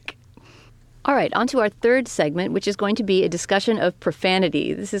 Thanks, Mike. All right, on to our third segment, which is going to be a discussion of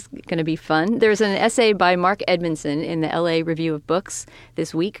profanity. This is going to be fun. There's an essay by Mark Edmondson in the LA Review of Books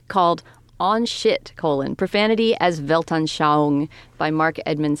this week called On Shit, Profanity as Weltanschauung by Mark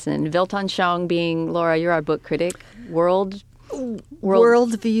Edmondson. Weltanschauung being, Laura, you're our book critic, worldview,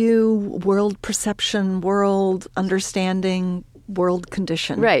 world perception, world understanding, world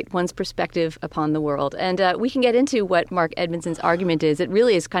condition. Right, one's perspective upon the world. And we can get into what Mark Edmondson's argument is. It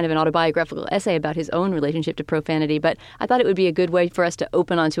really is kind of an autobiographical essay about his own relationship to profanity, but I thought it would be a good way for us to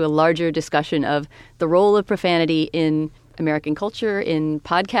open onto a larger discussion of the role of profanity in American culture, in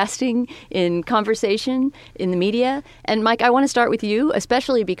podcasting, in conversation, in the media. And Mike, I want to start with you,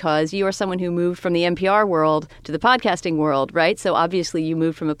 especially because you are someone who moved from the NPR world to the podcasting world, right? So obviously you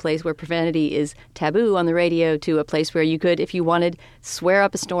moved from a place where profanity is taboo on the radio to a place where you could, if you wanted, swear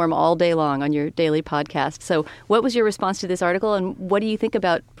up a storm all day long on your daily podcast. So what was your response to this article, and what do you think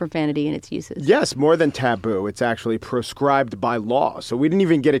about profanity and its uses? Yes, more than taboo. It's actually proscribed by law. So we didn't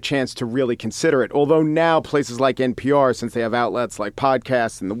even get a chance to really consider it. Although now places like NPR, since they have outlets like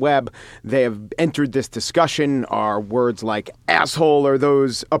podcasts and the web, they have entered this discussion. Are words like asshole, are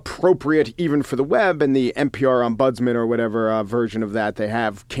those appropriate even for the web? And the NPR ombudsman or whatever version of that they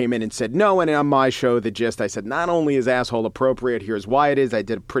have came in and said no. And on my show, The Gist, I said not only is asshole appropriate, here's why it is. I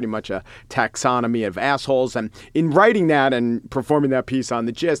did pretty much a taxonomy of assholes. And in writing that and performing that piece on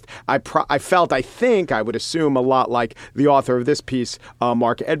The Gist, I think, I would assume a lot like the author of this piece,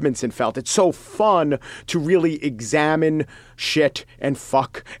 Mark Edmondson, felt. It's so fun to really examine shit and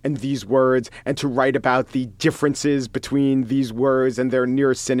fuck and these words, and to write about the differences between these words and their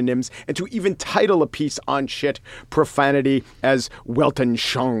near synonyms, and to even title a piece on shit, profanity, as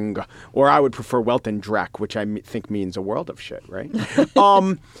Weltanschauung, or I would prefer Weltendreck, which I think means a world of shit, right?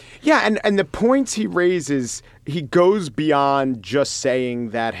 Yeah, and the points he raises, he goes beyond just saying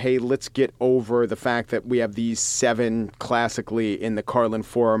that, hey, let's get over the fact that we have these 7, classically in the Carlin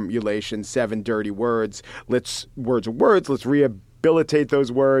formulation, 7 dirty words. Words are words. Let's rehabilitate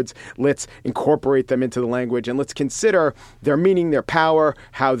those words. Let's incorporate them into the language, and let's consider their meaning, their power,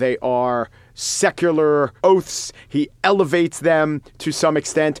 how they are secular oaths. He elevates them to some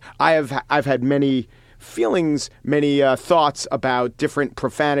extent. I've had many feelings, many thoughts about different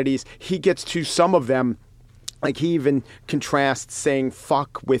profanities. He gets to some of them. Like, he even contrasts saying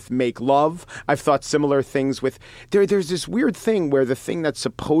fuck with make love. I've thought similar things with... There's this weird thing where the thing that's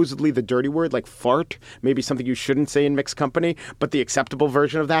supposedly the dirty word, like fart, maybe something you shouldn't say in mixed company, but the acceptable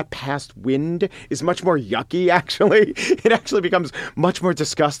version of that, past wind, is much more yucky, actually. It actually becomes much more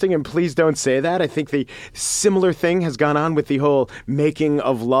disgusting, and please don't say that. I think the similar thing has gone on with the whole making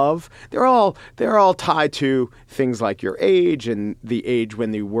of love. They're all tied to things like your age and the age when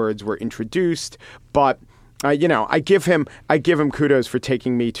the words were introduced, but... I give him kudos for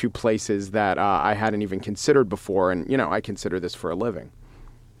taking me to places that I hadn't even considered before. And, I consider this for a living.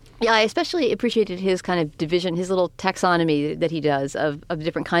 Yeah, I especially appreciated his kind of division, his little taxonomy that he does of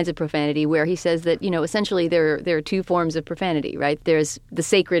different kinds of profanity, where he says that, essentially there are 2 forms of profanity, right? There's the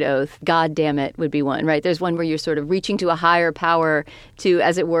sacred oath, God damn it would be one, right? There's one where you're sort of reaching to a higher power to,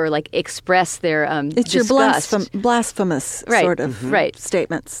 as it were, like express their it's disgust. Your blasphemous sort of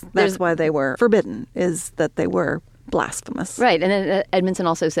statements. That's why they were forbidden, is that they were blasphemous. Right. And then Edmondson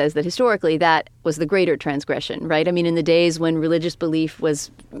also says that historically that was the greater transgression, right? I mean, in the days when religious belief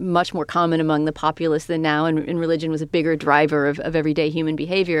was much more common among the populace than now, and religion was a bigger driver of everyday human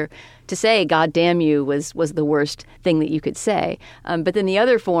behavior, to say, God damn you, was the worst thing that you could say. But then the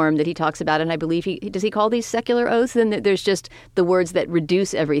other form that he talks about, and I believe does he call these secular oaths? Then there's just the words that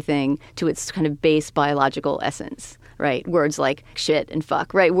reduce everything to its kind of base biological essence, right? Words like shit and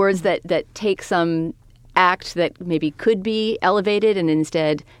fuck, right? Words that take some act that maybe could be elevated and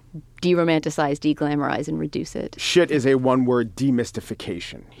instead de-romanticize, de-glamorize, and reduce it. Shit is a one-word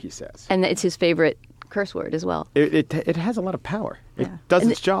demystification, he says. And it's his favorite curse word as well. It has a lot of power. It does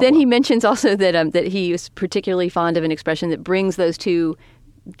its job. Then well. he mentions also that he is particularly fond of an expression that brings those two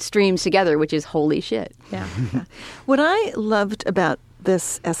streams together, which is holy shit. Yeah. What I loved about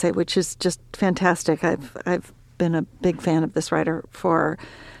this essay, which is just fantastic, I've been a big fan of this writer for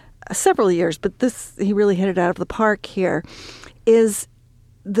several years, but he really hit it out of the park here, is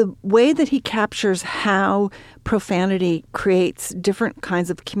the way that he captures how profanity creates different kinds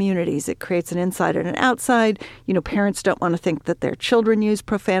of communities. It creates an inside and an outside. Parents don't want to think that their children use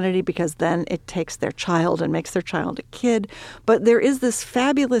profanity because then it takes their child and makes their child a kid. But there is this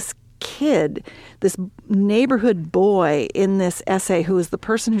fabulous kid, this neighborhood boy in this essay who is the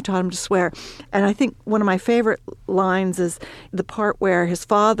person who taught him to swear. And I think one of my favorite lines is the part where his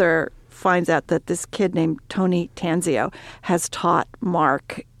father finds out that this kid named Tony Tanzio has taught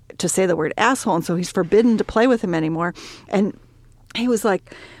Mark to say the word asshole, and so he's forbidden to play with him anymore. And he was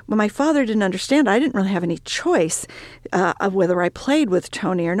like, well, my father didn't understand. I didn't really have any choice of whether I played with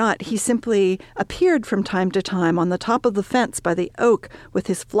Tony or not. He simply appeared from time to time on the top of the fence by the oak with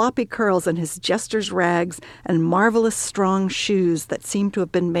his floppy curls and his jester's rags and marvelous strong shoes that seemed to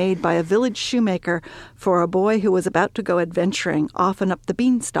have been made by a village shoemaker for a boy who was about to go adventuring off and up the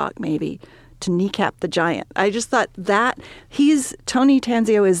beanstalk, maybe, to kneecap the giant. I just thought that Tony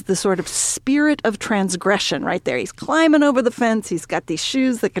Tanzio is the sort of spirit of transgression right there. He's climbing over the fence. He's got these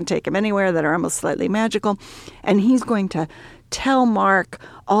shoes that can take him anywhere that are almost slightly magical. And he's going to tell Mark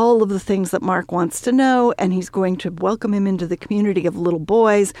all of the things that Mark wants to know, and he's going to welcome him into the community of little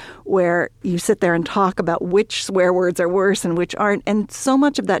boys where you sit there and talk about which swear words are worse and which aren't. And so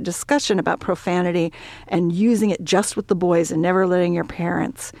much of that discussion about profanity and using it just with the boys and never letting your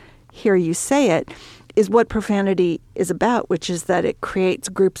parents hear you say it is what profanity is about, which is that it creates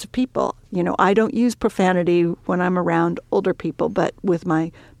groups of people. I don't use profanity when I'm around older people, but with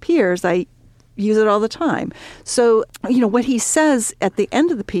my peers, I use it all the time. So, what he says at the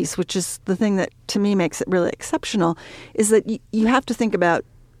end of the piece, which is the thing that to me makes it really exceptional, is that you have to think about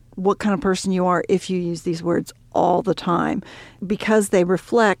what kind of person you are if you use these words all the time, because they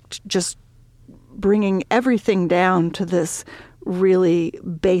reflect just bringing everything down to this really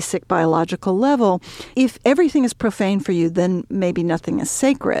basic biological level. If everything is profane for you, then maybe nothing is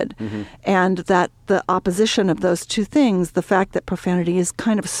sacred. Mm-hmm. And that the opposition of those two things, the fact that profanity is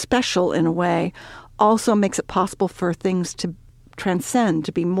kind of special in a way, also makes it possible for things to transcend,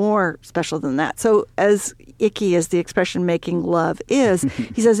 to be more special than that. So as icky as the expression making love is,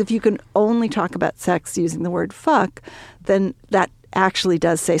 he says if you can only talk about sex using the word fuck, then that actually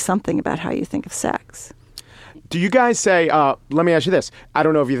does say something about how you think of sex. Do you guys say, let me ask you this. I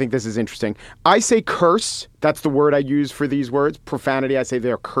don't know if you think this is interesting. I say curse. That's the word I use for these words. Profanity, I say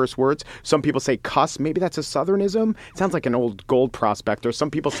they're curse words. Some people say cuss. Maybe that's a Southernism. It sounds like an old gold prospector.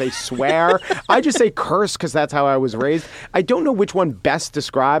 Some people say swear. I just say curse because that's how I was raised. I don't know which one best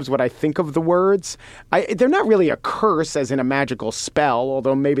describes what I think of the words. They're not really a curse as in a magical spell,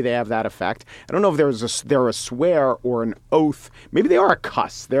 although maybe they have that effect. I don't know if they're a swear or an oath. Maybe they are a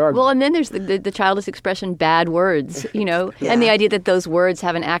cuss. Well, and then there's the childish expression bad words, yeah. And the idea that those words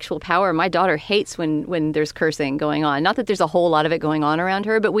have an actual power. My daughter hates when there's cursing going on. Not that there's a whole lot of it going on around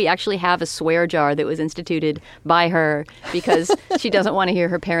her, but we actually have a swear jar that was instituted by her because she doesn't want to hear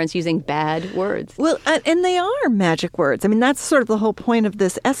her parents using bad words. Well, and they are magic words. I mean, that's sort of the whole point of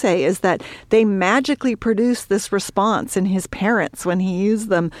this essay, is that they magically produce this response in his parents when he used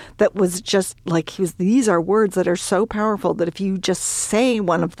them that was just like, these are words that are so powerful that if you just say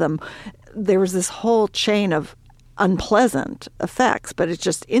one of them, there was this whole chain of unpleasant effects, but it's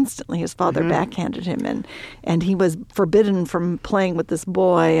just instantly his father backhanded him and he was forbidden from playing with this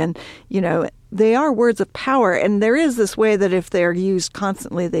boy. And, they are words of power. And there is this way that if they're used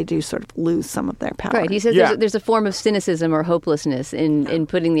constantly, they do sort of lose some of their power. Right. He says there's a form of cynicism or hopelessness in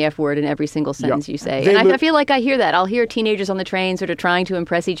putting the F word in every single sentence you say. And I feel like I hear that. I'll hear teenagers on the train sort of trying to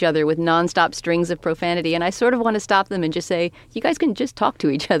impress each other with nonstop strings of profanity. And I sort of want to stop them and just say, you guys can just talk to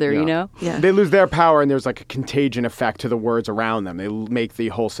each other, Yeah. They lose their power and there's like a contagion effect to the words around them. They make the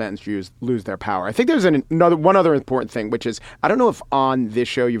whole sentence lose their power. I think there's one other important thing, which is, I don't know if on this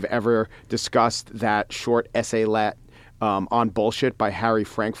show you've ever discussed that short essaylet on bullshit by Harry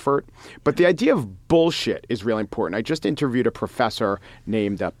Frankfurt. But the idea of bullshit is really important. I just interviewed a professor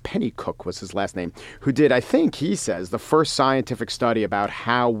named Penny Cook was his last name, who did, I think he says, the first scientific study about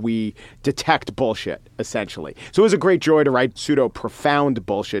how we detect bullshit, essentially. So it was a great joy to write pseudo-profound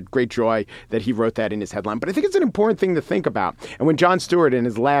bullshit. Great joy that he wrote that in his headline. But I think it's an important thing to think about. And when Jon Stewart in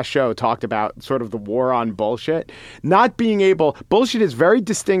his last show talked about sort of the war on bullshit, not being able, bullshit is very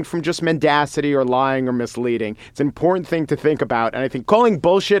distinct from just mendacity or lying or misleading. It's an important thing to think about. And I think calling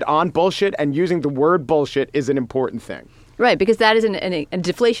bullshit on bullshit and using the word bullshit is an important thing. Right, because that is a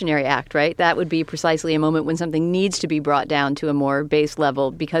deflationary act, right? That would be precisely a moment when something needs to be brought down to a more base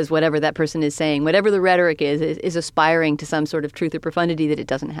level because whatever that person is saying, whatever the rhetoric is aspiring to some sort of truth or profundity that it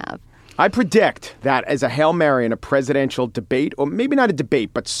doesn't have. I predict that as a Hail Mary in a presidential debate, or maybe not a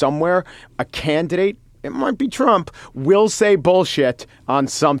debate, but somewhere, a candidate, it might be Trump, will say bullshit on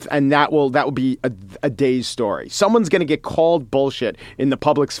something, and that will be a day's story. Someone's going to get called bullshit in the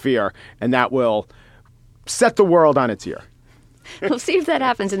public sphere, and that will set the world on its ear. We'll see if that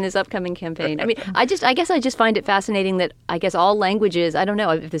happens in this upcoming campaign. I mean, I guess I just find it fascinating that I guess all languages, I don't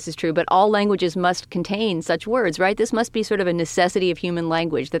know if this is true, but all languages must contain such words, right? This must be sort of a necessity of human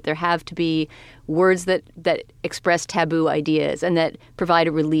language, that there have to be words that express taboo ideas and that provide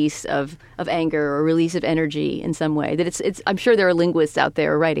a release of anger or a release of energy in some way. That it's I'm sure there are linguists out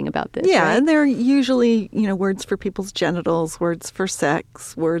there writing about this. Yeah, right? and they're usually, words for people's genitals, words for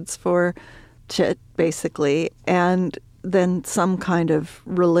sex, words for shit, basically, and then some kind of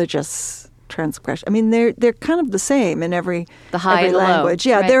religious transgression. I mean, they're kind of the same in every language. Low,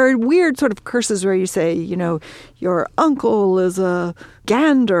 yeah, right. There are weird sort of curses where you say, your uncle is a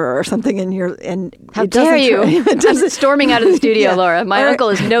gander or something, and how dare you? I'm storming out of the studio, yeah. Laura. My uncle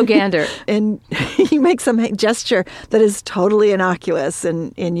is no gander. And you make some gesture that is totally innocuous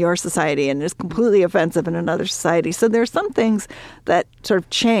in your society and is completely offensive in another society. So there are some things that sort of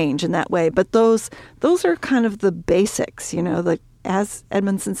change in that way, but those are kind of the basics, as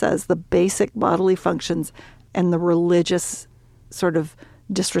Edmondson says, the basic bodily functions and the religious sort of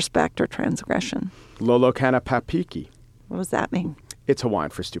disrespect or transgression. Lolo kana papiki. What does that mean? It's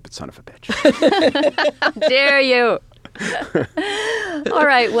Hawaiian for stupid son of a bitch. How dare you? All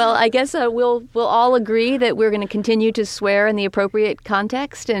right. Well, I guess we'll all agree that we're going to continue to swear in the appropriate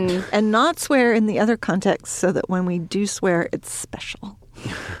context and not swear in the other context, so that when we do swear, it's special.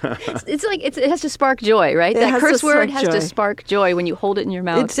 It's like it has to spark joy, right? That curse word has to spark joy when you hold it in your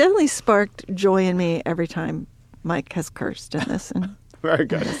mouth. It's definitely sparked joy in me every time Mike has cursed in this. And very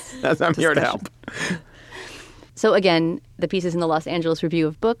good. I'm here to help. So again, the piece is in the Los Angeles Review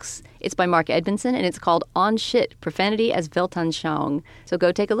of Books. It's by Mark Edmondson, and it's called On Shit, Profanity as Weltanschauung. So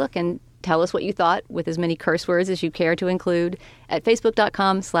go take a look and tell us what you thought with as many curse words as you care to include at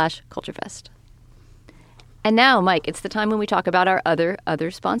facebook.com/culturefest. And now, Mike, it's the time when we talk about our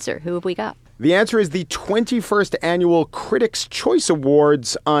other sponsor. Who have we got? The answer is the 21st Annual Critics' Choice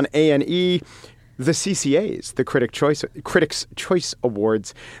Awards on A&E. The CCAs, the Critics' Choice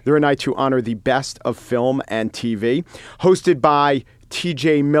Awards. They're a night to honor the best of film and TV. Hosted by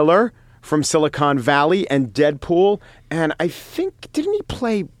TJ Miller from Silicon Valley and Deadpool. And I think, didn't he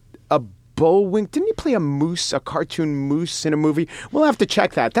play a Bullwink? Didn't he play a cartoon moose in a movie? We'll have to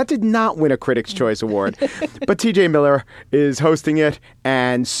check that. That did not win a Critics' Choice Award. But TJ Miller is hosting it,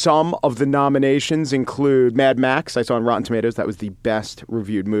 and some of the nominations include Mad Max. I saw on Rotten Tomatoes that was the best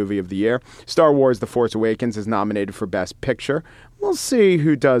reviewed movie of the year. Star Wars The Force Awakens is nominated for Best Picture. We'll see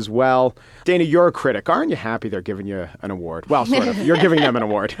who does well. Dana, you're a critic. Aren't you happy they're giving you an award? Well, sort of. You're giving them an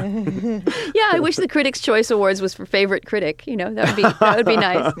award. Yeah, I wish the Critics' Choice Awards was for favorite critic. That would be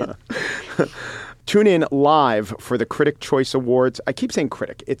nice. Tune in live for the Critic Choice Awards. I keep saying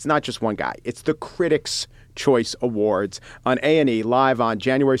critic. It's not just one guy. It's the Critics' Choice Awards on A&E live on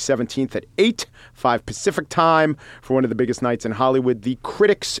January 17th at 8, 5 Pacific time for one of the biggest nights in Hollywood. The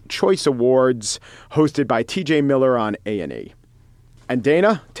Critics' Choice Awards hosted by TJ Miller on A&E. And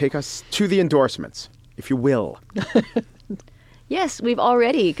Dana, take us to the endorsements, if you will. Yes, we've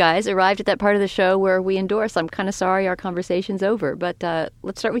already, guys, arrived at that part of the show where we endorse. I'm kind of sorry our conversation's over, but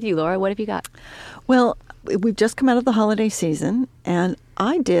let's start with you, Laura. What have you got? Well, we've just come out of the holiday season, and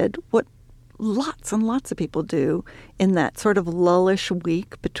I did what lots and lots of people do in that sort of lullish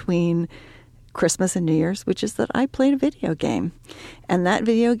week between Christmas and New Year's, which is that I played a video game. And that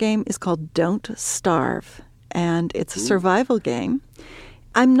video game is called Don't Starve, and it's a survival game.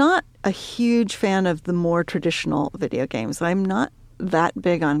 I'm not a huge fan of the more traditional video games. I'm not that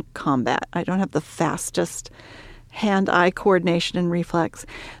big on combat. I don't have the fastest hand-eye coordination and reflex.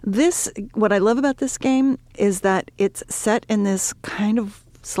 What I love about this game is that it's set in this kind of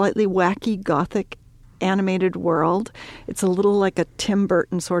slightly wacky Gothic animated world. It's a little like a Tim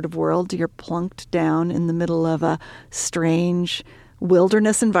Burton sort of world. You're plunked down in the middle of a strange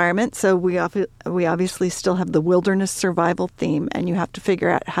wilderness environment. So we obviously still have the wilderness survival theme, and you have to figure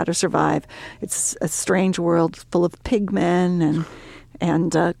out how to survive. It's a strange world full of pigmen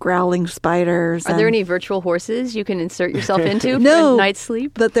and growling spiders. Are there any virtual horses you can insert yourself into no, for night's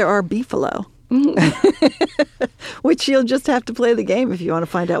sleep? But there are beefalo. Which you'll just have to play the game if you want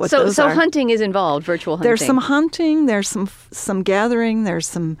to find out what those are. So hunting is involved, virtual hunting. There's some hunting, there's some gathering, there's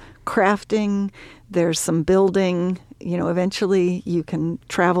some crafting, there's some building. Eventually you can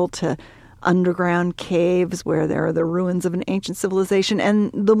travel to underground caves where there are the ruins of an ancient civilization.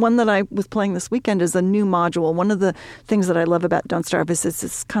 And the one that I was playing this weekend is a new module. One of the things that I love about Don't Starve is it's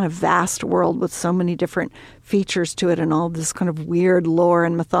this kind of vast world with so many different features to it and all this kind of weird lore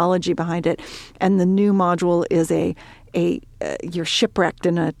and mythology behind it. And the new module is you're shipwrecked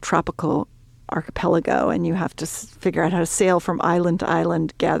in a tropical archipelago, and you have to figure out how to sail from island to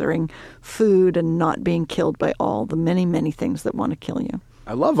island, gathering food and not being killed by all the many, many things that want to kill you.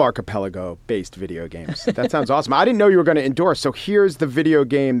 I love archipelago-based video games. That sounds awesome. I didn't know you were going to endorse. So here's the video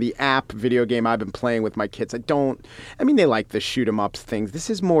game, the app video game I've been playing with my kids. They like the shoot-'em-ups things. This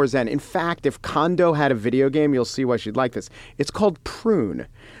is more zen. In fact, if Kondo had a video game, you'll see why she'd like this. It's called Prune.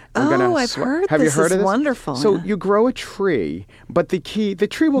 I've heard Have this. You heard is of this? Wonderful. So you grow a tree, but the tree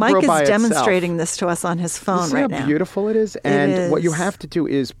will Mike grow by itself. Mike is demonstrating this to us on his phone right now. See how beautiful it is? And what you have to do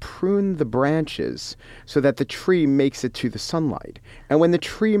is prune the branches so that the tree makes it to the sunlight. And when the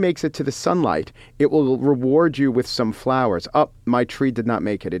tree makes it to the sunlight, it will reward you with some flowers. Oh, my tree did not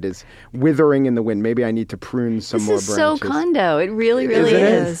make it. It is withering in the wind. Maybe I need to prune some more branches. This is so Kondo. It really, really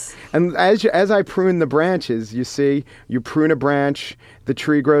is. And as I prune the branches, you see, you prune a branch, the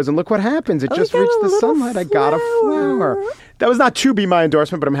tree grows, and look what happens. It just reached the sunlight. I got a flower. That was not to be my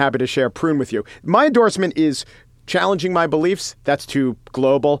endorsement, but I'm happy to share Prune with you. My endorsement is challenging my beliefs. That's too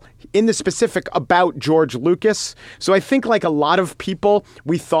global. In the specific about George Lucas. So I think like a lot of people,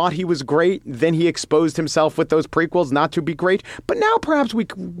 we thought he was great. Then he exposed himself with those prequels not to be great. But now perhaps we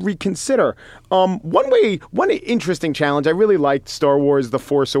reconsider. One interesting challenge. I really liked Star Wars The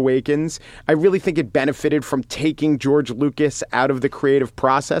Force Awakens. I really think it benefited from taking George Lucas out of the creative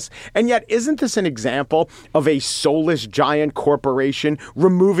process. And yet, isn't this an example of a soulless giant corporation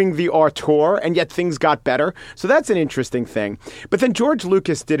removing the auteur, and yet things got better? So that's an interesting thing. But then George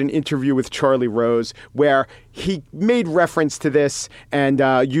Lucas did an interview with Charlie Rose where he made reference to this and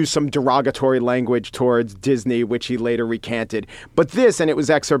used some derogatory language towards Disney, which he later recanted. But this, and it was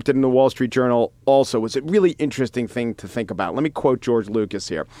excerpted in the Wall Street Journal also, was a really interesting thing to think about. Let me quote George Lucas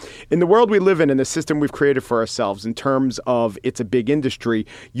here. In the world we live in the system we've created for ourselves, in terms of it's a big industry,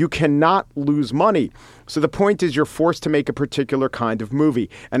 you cannot lose money. So the point is you're forced to make a particular kind of movie.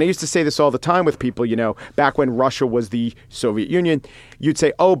 And I used to say this all the time with people, back when Russia was the Soviet Union, you'd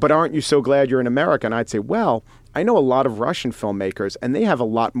say, oh, but aren't you so glad you're in America? And I'd say, well, I know a lot of Russian filmmakers, and they have a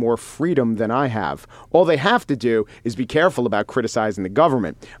lot more freedom than I have. All they have to do is be careful about criticizing the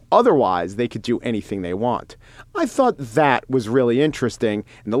government. Otherwise, they could do anything they want. I thought that was really interesting.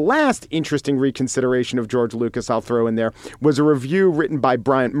 And the last interesting reconsideration of George Lucas I'll throw in there was a review written by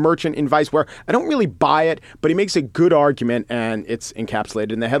Bryant Merchant in Vice, where I don't really buy it, but he makes a good argument, and it's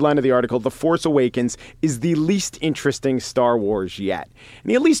encapsulated in the headline of the article: The Force Awakens is the least interesting Star Wars yet.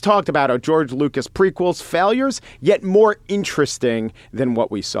 And he at least talked about how George Lucas prequels' failures, yet more interesting than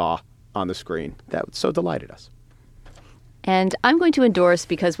what we saw on the screen. That so delighted us. And I'm going to endorse,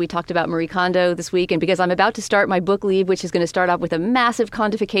 because we talked about Marie Kondo this week, and because I'm about to start my book leave, which is going to start off with a massive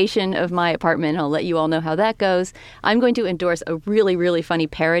kondification of my apartment. I'll let you all know how that goes. I'm going to endorse a really, really funny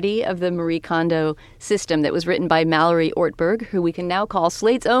parody of the Marie Kondo system that was written by Mallory Ortberg, who we can now call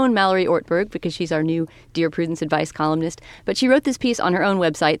Slate's own Mallory Ortberg, because she's our new Dear Prudence Advice columnist. But she wrote this piece on her own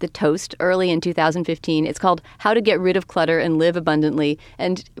website, The Toast, early in 2015. It's called How to Get Rid of Clutter and Live Abundantly.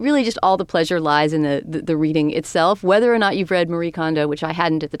 And really just all the pleasure lies in the reading itself. Whether or not you've read Marie Kondo, which I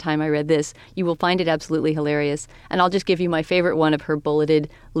hadn't at the time I read this, you will find it absolutely hilarious. And I'll just give you my favorite one of her bulleted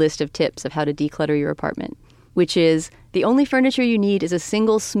list of tips of how to declutter your apartment, which is: the only furniture you need is a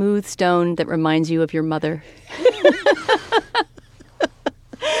single smooth stone that reminds you of your mother.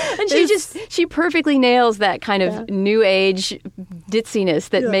 And she perfectly nails that kind of new age ditziness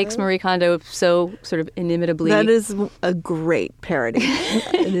that makes Marie Kondo so sort of inimitably. That is a great parody.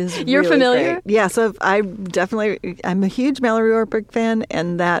 It is. You're really familiar? Great. Yeah, so I'm a huge Mallory Ortberg fan,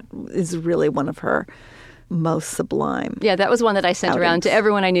 and that is really one of her most sublime. Yeah, that was one that I sent around to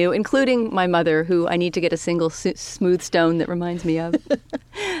everyone I knew, including my mother, who I need to get a single smooth stone that reminds me of.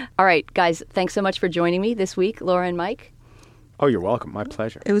 All right, guys, thanks so much for joining me this week, Laura and Mike. Oh, you're welcome. My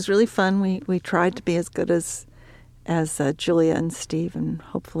pleasure. It was really fun. We tried to be as good as Julia and Steve, and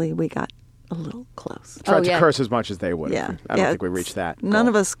hopefully we got a little close. Tried to curse as much as they would. Yeah. I don't think we reached that. None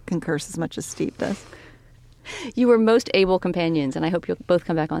of us can curse as much as Steve does. You were most able companions, and I hope you'll both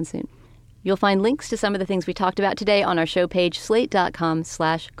come back on soon. You'll find links to some of the things we talked about today on our show page,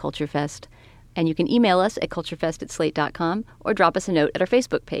 slate.com/culturefest. And you can email us at culturefest@slate.com or drop us a note at our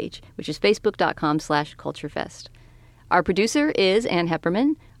Facebook page, which is facebook.com/culturefest. Our producer is Ann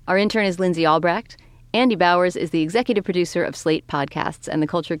Hepperman. Our intern is Lindsay Albrecht. Andy Bowers is the executive producer of Slate Podcasts, and the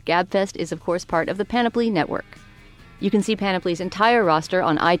Culture Gabfest is, of course, part of the Panoply Network. You can see Panoply's entire roster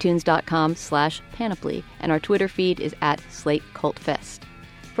on itunes.com/panoply, and our Twitter feed is @SlateCultFest.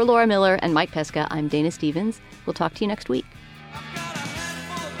 For Laura Miller and Mike Pesca, I'm Dana Stevens. We'll talk to you next week.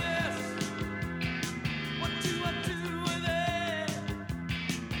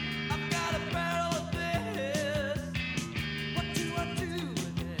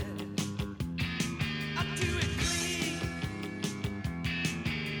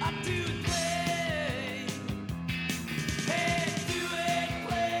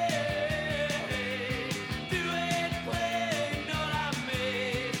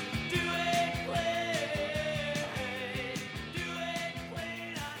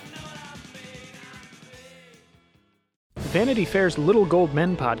 Vanity Fair's Little Gold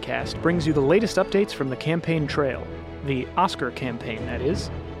Men podcast brings you the latest updates from the campaign trail. The Oscar campaign, that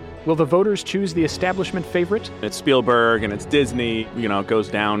is. Will the voters choose the establishment favorite? It's Spielberg and it's Disney. It goes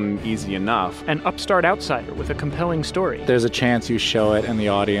down easy enough. An upstart outsider with a compelling story. There's a chance you show it and the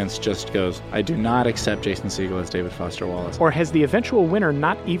audience just goes, I do not accept Jason Segel as David Foster Wallace. Or has the eventual winner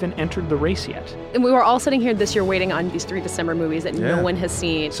not even entered the race yet? And we were all sitting here this year waiting on these 3 December movies that no one has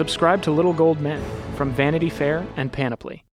seen. Subscribe to Little Gold Men from Vanity Fair and Panoply.